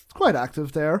Twitter. It's quite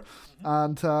active there.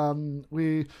 And I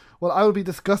will be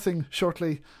discussing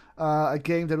shortly a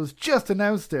game that was just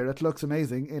announced there that looks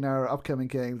amazing in our upcoming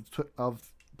games of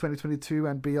 2022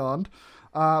 and beyond.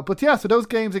 So those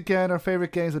games again, our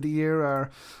favourite games of the year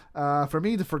are, for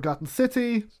me, The Forgotten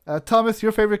City. Thomas,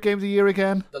 your favourite game of the year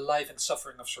again? The Life and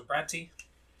Suffering of Sir Branty.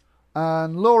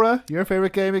 And Laura, your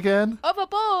favourite game again?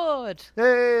 Overboard!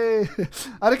 Hey!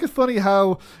 I think it's funny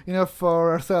how,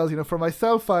 for ourselves, for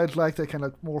myself, I'd like the kind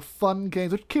of more fun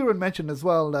games, which Kieran mentioned as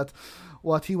well, that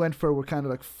what he went for were kind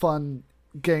of like fun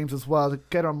games as well, to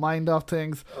get our mind off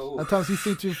things. Oh. And Thomas, you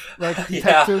seem to like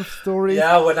detective stories,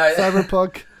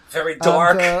 cyberpunk. Very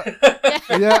dark.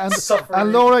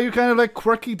 And Laura, you kind of like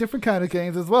quirky, different kind of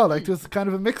games as well, like just kind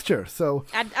of a mixture. So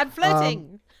and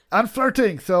flirting. And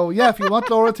flirting. So if you want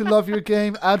Laura to love your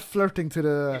game, add flirting to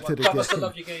the game. Thomas to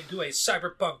love your game, do a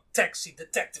cyberpunk taxi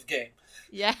detective game.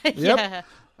 Yeah. Yep. Yeah.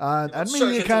 And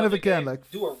me kind of again like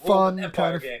do a fun Roman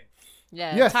kind of game.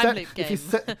 Yeah, time loop game.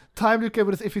 Time loop game,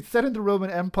 but if it's set in the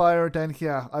Roman Empire, then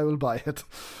I will buy it.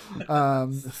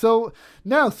 So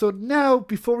now,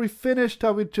 before we finish,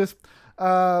 I would just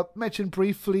mention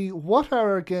briefly what are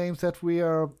our games that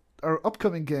our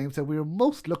upcoming games that we are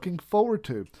most looking forward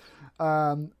to,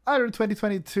 either in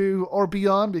 2022 or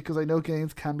beyond, because I know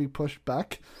games can be pushed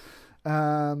back.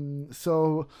 Who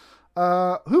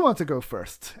wants to go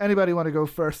first? Anybody want to go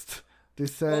first?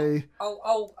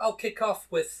 I'll kick off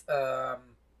with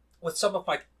some of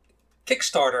my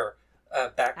Kickstarter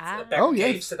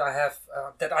games that I have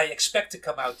that I expect to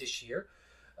come out this year.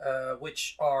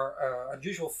 which are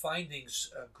Unusual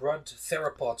Findings, Grunt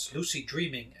Theropods, Lucid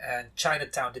Dreaming, and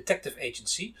Chinatown Detective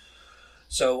Agency.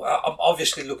 So I'm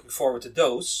obviously looking forward to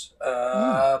those.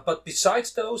 But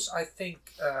besides those, I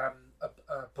think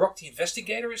Brock the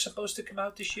Investigator is supposed to come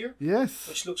out this year. Yes.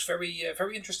 Which looks very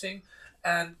very interesting.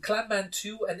 And Clanman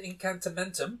 2 and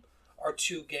Incantamentum are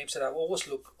two games that I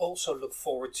also look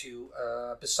forward to,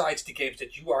 besides the games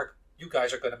that you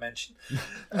guys are going to mention.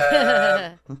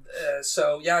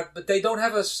 So yeah, but they don't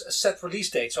have a set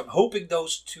release date, so I'm hoping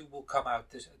those two will come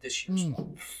out this year.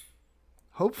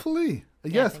 Hopefully.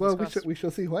 Yes, well, we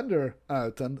shall see when they're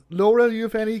out. And Laura, you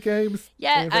have any games?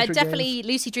 Yeah, definitely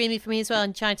Lucy Dreaming for me as well,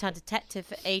 and Chinatown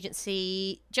Detective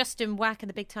Agency. Justin Whack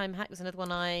and the Big Time Hack was another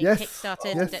one I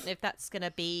kickstarted. I don't know if that's going to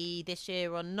be this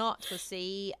year or not. We'll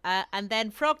see. And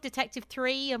then Frog Detective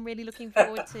 3, I'm really looking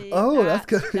forward to. Oh, that's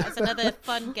good. That's another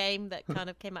fun game that kind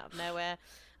of came out of nowhere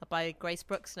by Grace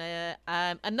Brooks.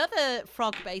 Another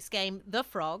frog-based game, The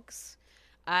Frogs.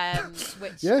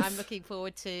 Which I'm looking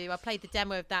forward to. I played the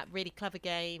demo of that really clever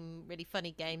game, really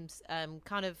funny games,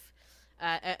 kind of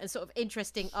a sort of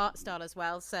interesting art style as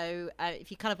well. So if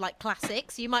you kind of like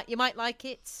classics, you might like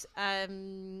it.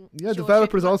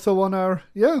 Developers also on our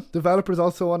not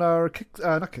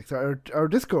Kickstarter, our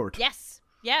Discord. Yes.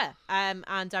 Yeah, and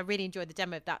I really enjoyed the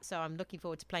demo of that, so I'm looking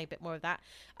forward to playing a bit more of that.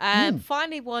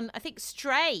 Finally, I think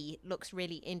Stray looks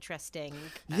really interesting.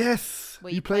 Yes,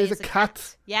 you play as a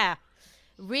cat. Yeah.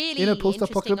 Really in a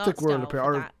post-apocalyptic world,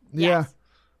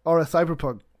 or a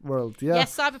cyberpunk world. Yeah.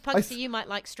 Yes, cyberpunk. So you might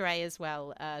like Stray as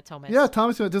well, Thomas. Yeah,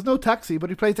 Thomas. There's no taxi, but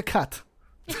he plays a cat.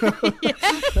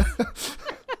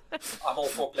 I'm all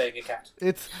for playing a cat.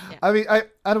 I mean,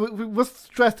 we must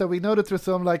stress that we know that there's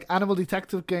some like animal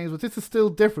detective games, but this is still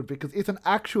different because it's an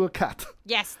actual cat.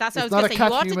 Yes, that's what I was going to say.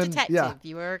 You aren't a detective. Yeah.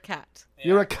 You are a cat. Yeah.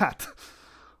 You're a cat,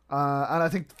 and I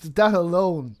think that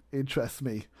alone interests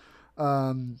me.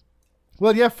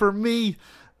 Well, yeah, for me,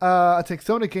 I think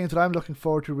some of the games that I'm looking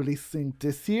forward to releasing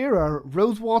this year are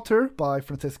Rosewater by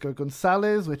Francisco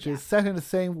Gonzalez, which is set in the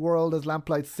same world as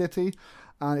Lamplight City,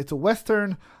 and it's a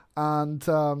Western. And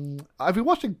I've been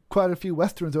watching quite a few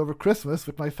Westerns over Christmas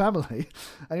with my family,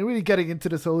 and you're really getting into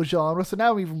this whole genre, so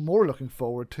now I'm even more looking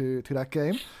forward to that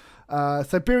game.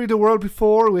 Siberia the World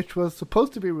Before, which was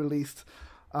supposed to be released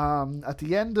at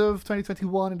the end of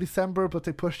 2021 in December, but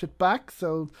they pushed it back.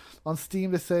 So on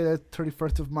Steam they say that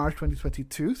 31st of March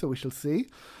 2022, so we shall see.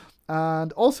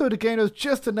 And also the game that was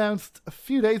just announced a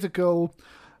few days ago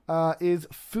is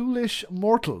Foolish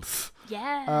Mortals.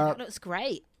 Yeah, that looks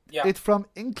great. Yeah. It's from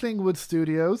Inklingwood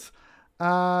Studios,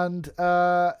 and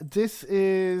this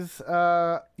is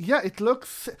it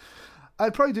looks,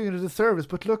 I'd probably do it as a service,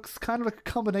 but looks kind of like a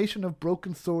combination of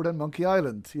Broken Sword and Monkey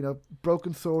Island.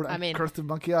 Broken Sword and Cursed of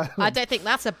Monkey Island. I don't think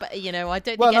that's I don't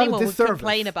think anyone would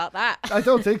complain about that. I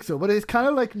don't think so, but it's kind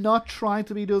of like not trying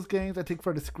to be those games, I think,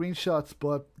 for the screenshots,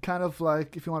 but kind of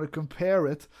like if you want to compare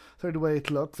it, sort of the way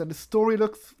it looks. And the story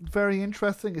looks very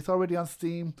interesting. It's already on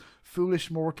Steam,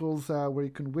 Foolish Mortals, where you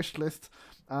can wishlist.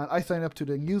 And I signed up to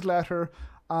the newsletter.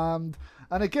 And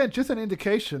again, just an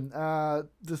indication,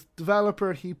 this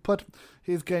developer, he put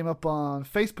his game up on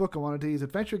Facebook on one of these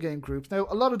adventure game groups. Now,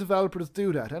 a lot of developers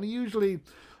do that, and usually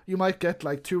you might get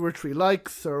like 2 or 3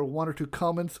 likes or 1 or 2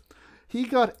 comments. He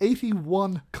got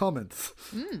 81 comments,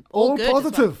 all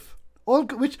positive, all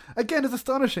good, which again is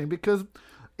astonishing because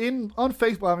on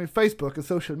Facebook, Facebook and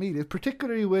social media,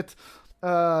 particularly with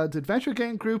the adventure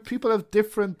game group, people have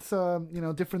different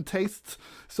tastes.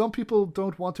 Some people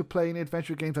don't want to play any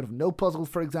adventure games that have no puzzles,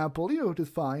 for example. It is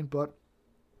fine, but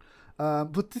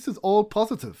this is all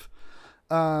positive.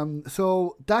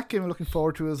 So that game I'm looking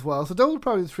forward to as well. So those are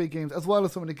probably the 3 games, as well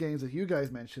as some of the games that you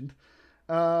guys mentioned.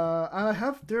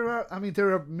 And there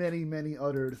are many, many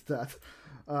others that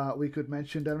we could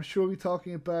mention that I'm sure we're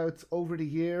talking about over the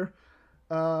year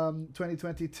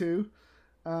 2022.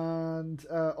 And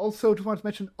also just want to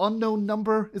mention Unknown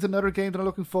Number is another game that I'm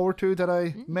looking forward to that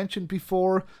I mentioned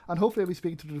before, and hopefully I'll be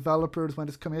speaking to the developers when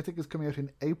it's coming. I think it's coming out in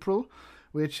April,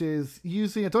 which is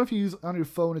using, I don't know if you use it on your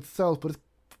phone itself, but it's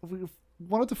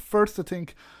one of the first, I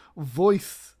think,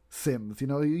 voice sims.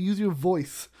 You use your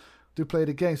voice to play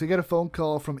the game. So you get a phone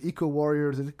call from Eco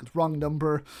Warriors, it's wrong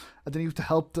number, and then you have to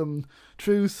help them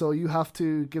through. So you have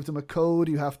to give them a code,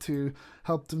 you have to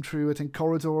help them through, I think,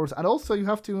 corridors, and also you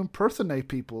have to impersonate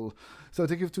people. So I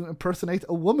think you have to impersonate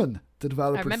a woman, the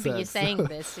developer says. I remember you saying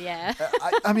this, yeah.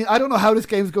 I don't know how this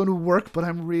game is going to work, but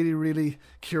I'm really, really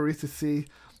curious to see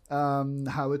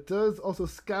how it does. Also,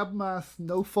 Scabmass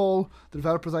Snowfall, the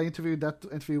developers I interviewed, that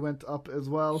interview went up as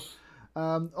well.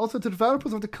 Also, the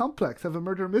developers of The Complex have a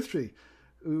murder mystery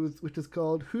which is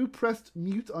called Who Pressed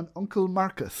Mute on Uncle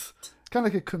Marcus? Kind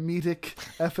of like a comedic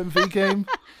FMV game,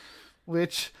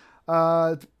 which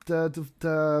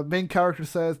the main character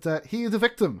says that he is a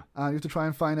victim, and you have to try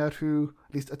and find out who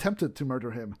at least attempted to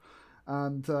murder him.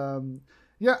 And and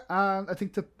I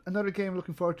think another game I'm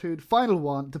looking forward to, the final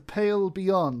one, The Pale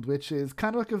Beyond, which is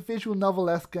kind of like a visual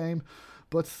novel-esque game,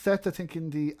 but set, I think,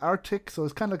 in the Arctic, so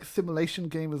it's kind of like a simulation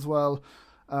game as well.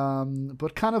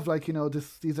 But kind of like,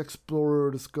 these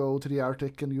explorers go to the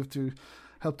Arctic and you have to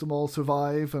help them all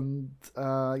survive and,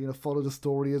 follow the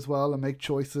story as well and make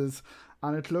choices.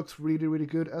 And it looks really, really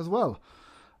good as well.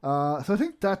 So I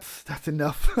think that's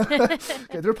enough. Okay,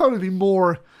 there'll probably be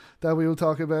more that we will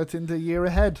talk about in the year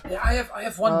ahead. Yeah, I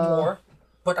have one more,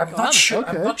 but I'm not sure.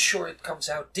 Okay. I'm not sure it comes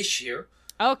out this year.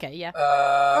 Okay,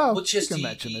 yeah. Which is we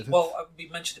mentioned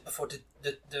it before,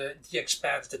 the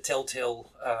Expanse, the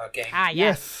Telltale game. Ah,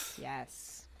 yes.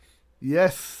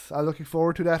 Yes, I'm looking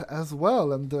forward to that as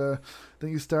well. And the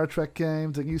new Star Trek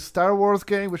game, the new Star Wars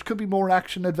game, which could be more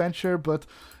action adventure, but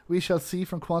we shall see,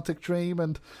 from Quantic Dream,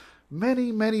 and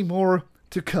many, many more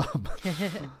to come.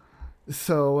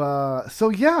 So I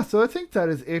think that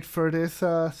is it for this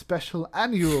special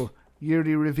annual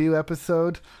yearly review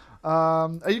episode.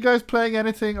 Are you guys playing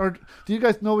anything, or do you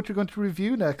guys know what you're going to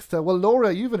review next? Well,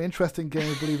 Laura, you have an interesting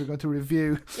game I believe you're going to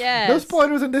review. Yes. No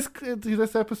spoilers in this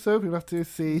episode. We'll have to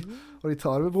see what you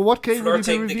thought of it. But what game will you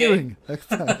be reviewing next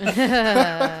time?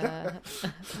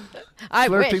 I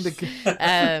wish.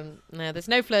 No, there's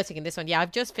no flirting in this one. Yeah,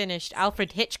 I've just finished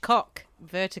Alfred Hitchcock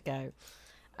Vertigo.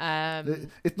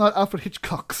 It's not Alfred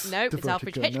Hitchcock's. No, it's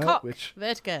Alfred Hitchcock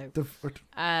Vertigo.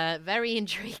 Very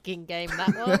intriguing game,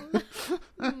 that one.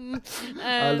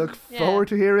 I look forward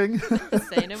to hearing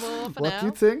Say no more for what now. do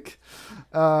you think.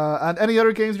 And any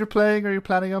other games you're playing, or you're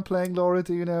planning on playing, Laura?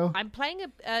 Do you know? I'm playing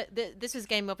this was a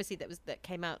game obviously that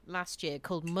came out last year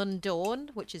called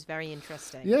Mundawn, which is very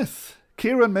interesting. Yes,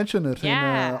 Kieran mentioned it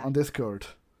on Discord.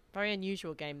 Very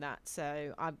unusual game, that.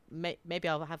 So maybe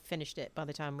I'll have finished it by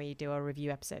the time we do our review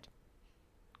episode.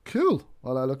 Cool.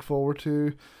 Well, I look forward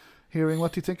to hearing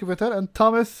what you think about that. And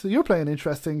Thomas, you're playing an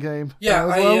interesting game. Yeah,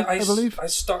 I believe. I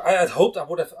had hoped I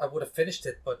would have finished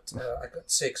it, but I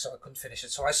got sick, so I couldn't finish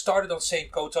it. So I started on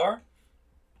Saint Kotar,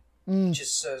 which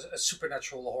is a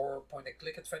supernatural horror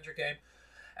point-and-click adventure game.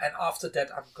 And after that,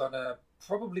 I'm gonna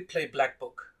probably play Black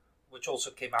Book, which also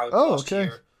came out last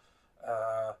year.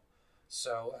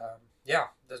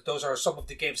 Those are some of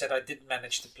the games that I didn't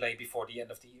manage to play before the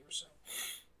end of the year. So.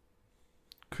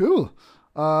 Cool.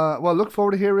 Well, look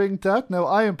forward to hearing that. Now,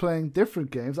 I am playing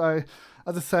different games. As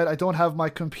I said, I don't have my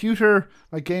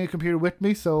gaming computer with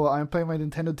me, so I'm playing my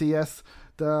Nintendo DS,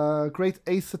 the Great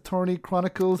Ace Attorney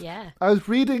Chronicles. Yeah. I was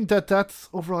reading that's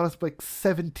overall it's like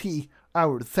 70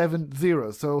 hours,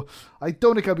 70. So I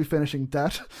don't think I'll be finishing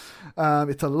that.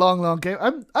 It's a long game.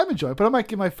 I'm enjoying it, but I might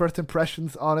give my first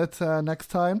impressions on it next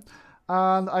time.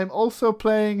 And I'm also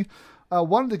playing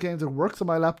one of the games that works on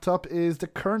my laptop is The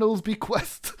Colonel's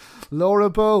Bequest, Laura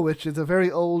Bow, which is a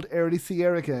very old early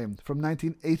Sierra game from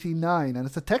 1989, and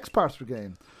it's a text parser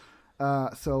game.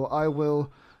 So I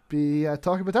will be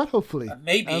talking about that hopefully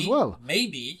as well.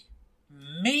 Maybe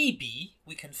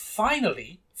we can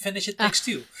finally finish it next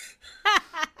to you.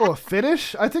 Oh,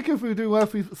 finish? I think if we do well,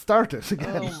 if we start it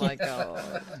again. Oh my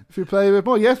god. If we play a bit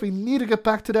more, yes, we need to get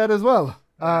back to that as well.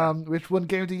 Which won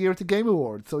Game of the Year at the Game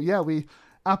Awards. So yeah, we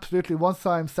absolutely, once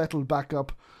I'm settled back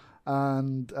up,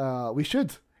 and we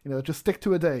should, just stick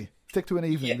to a day, stick to an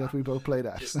evening that we both play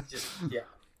that. Just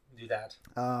do that.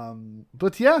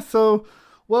 But yeah, so,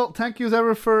 well, thank you as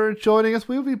ever for joining us.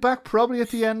 We'll be back probably at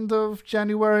the end of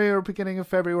January or beginning of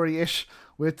February-ish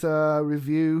with a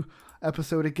review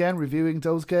episode again, reviewing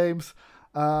those games.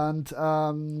 And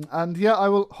yeah, I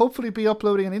will hopefully be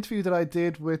uploading an interview that I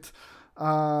did with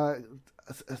Liam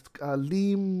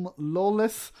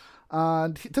Lawless,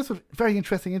 and this was a very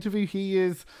interesting interview. He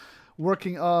is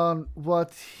working on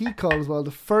what he calls, well,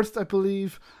 the first, I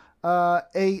believe,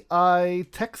 AI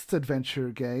text adventure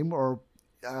game, or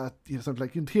something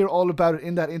like. You can hear all about it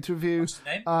in that interview. What's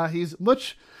the name? He's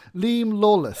Liam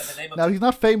Lawless. Now he's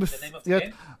not famous yet.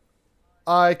 Game?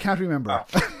 I can't remember.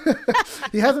 Oh.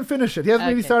 He hasn't finished it. He hasn't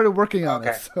really started working on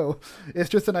it. So it's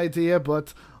just an idea,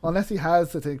 but unless he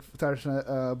has, I think,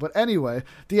 started. But anyway,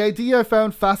 the idea I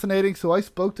found fascinating, so I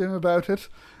spoke to him about it.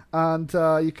 And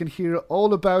you can hear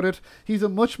all about it. He's a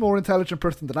much more intelligent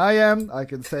person than I am. I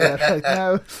can say that right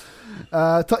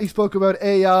now. He spoke about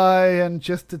AI and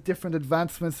just the different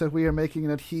advancements that we are making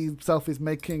and that he himself is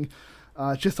making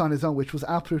just on his own, which was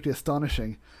absolutely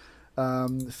astonishing.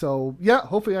 So yeah,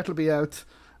 hopefully that'll be out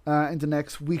in the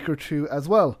next week or two as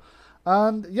well.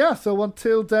 And yeah, so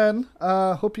until then,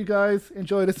 hope you guys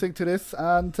enjoy listening to this.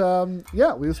 And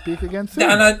yeah, we'll speak again soon.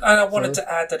 Yeah, and I wanted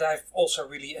to add that I've also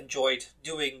really enjoyed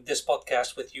doing this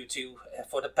podcast with you two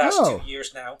for the past 2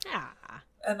 years now.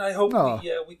 And I hope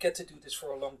we get to do this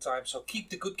for a long time. So keep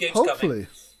the good games coming.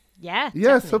 Yeah.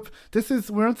 Yes.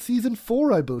 We're on season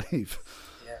 4, I believe.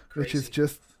 Yeah, crazy. Which is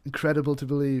just incredible to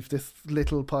believe. This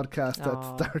little podcast that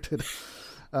started.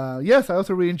 Yes, I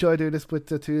also really enjoy doing this with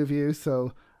the two of you.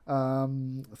 So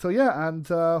yeah, and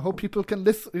hope people can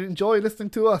enjoy listening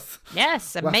to us.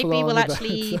 Yes, and maybe we'll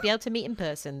actually be able to meet in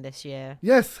person this year.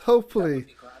 Yes, hopefully.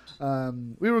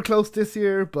 We were close this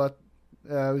year, but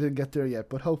we didn't get there yet.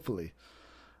 But hopefully.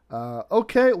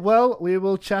 Okay, well, we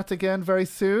will chat again very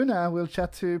soon, and we'll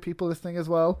chat to people listening as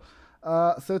well.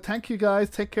 So thank you guys.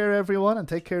 Take care, everyone, and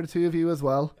take care of the two of you as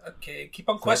well. Okay, keep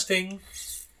on questing.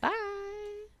 Bye.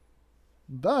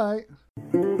 Bye.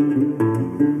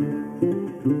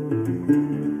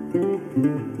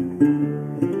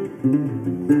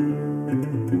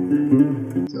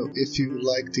 So if you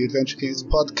like the Adventure Games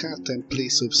podcast, then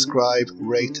please subscribe,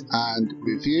 rate, and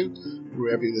review.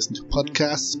 Wherever you listen to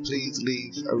podcasts, please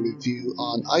leave a review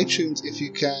on iTunes if you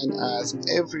can, as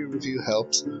every review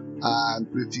helps, and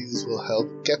reviews will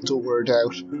help get the word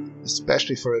out,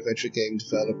 especially for adventure game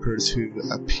developers who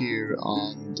appear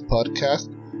on the podcast.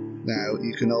 Now,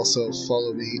 you can also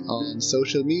follow me on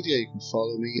social media. You can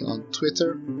follow me on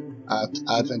Twitter at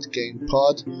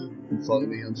AdventGamePod. You can follow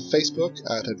me on Facebook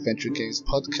at Adventure Games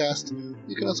Podcast.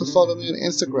 You can also follow me on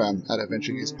Instagram at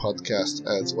Adventure Games Podcast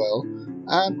as well.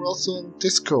 And we're also on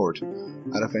Discord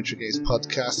at Adventure Games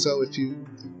Podcast. So if you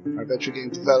are an adventure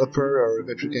game developer or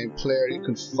adventure game player, you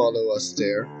can follow us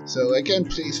there. So again,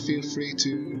 please feel free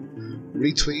to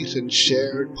retweet and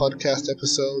share podcast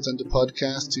episodes and the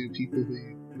podcast to people who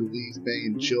you believe may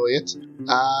enjoy it.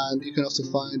 And you can also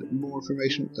find more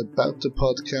information about the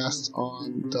podcast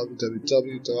on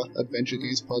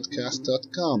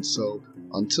www.adventuregamespodcast.com. So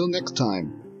until next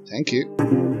time, thank you.